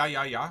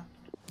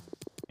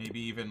 Maybe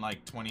even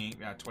like 20,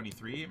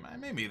 23.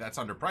 Maybe that's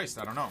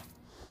underpriced. I don't know.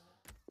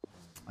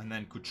 And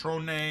then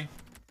Cutrone.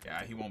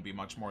 Yeah, he won't be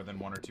much more than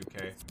 1 or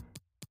 2K.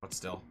 But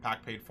still,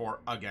 pack paid for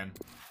again.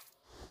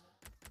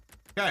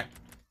 Okay.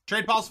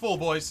 Trade pile's full,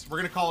 boys. We're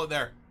going to call it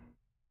there.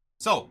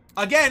 So,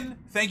 again,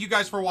 thank you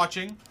guys for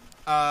watching.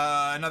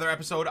 Another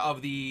episode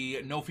of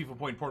the No FIFA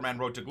Point Poor Man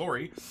Road to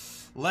Glory.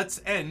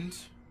 Let's end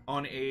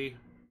on a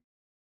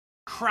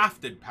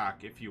crafted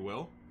pack, if you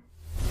will.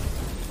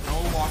 No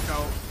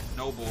walkout,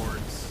 no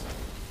boards.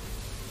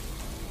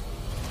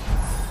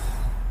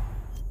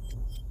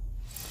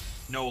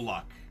 No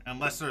luck.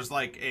 Unless there's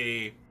like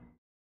a...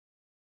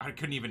 I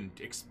couldn't even...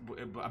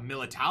 a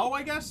Militao,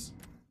 I guess?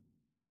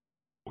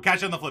 We'll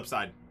catch you on the flip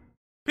side.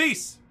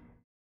 Peace!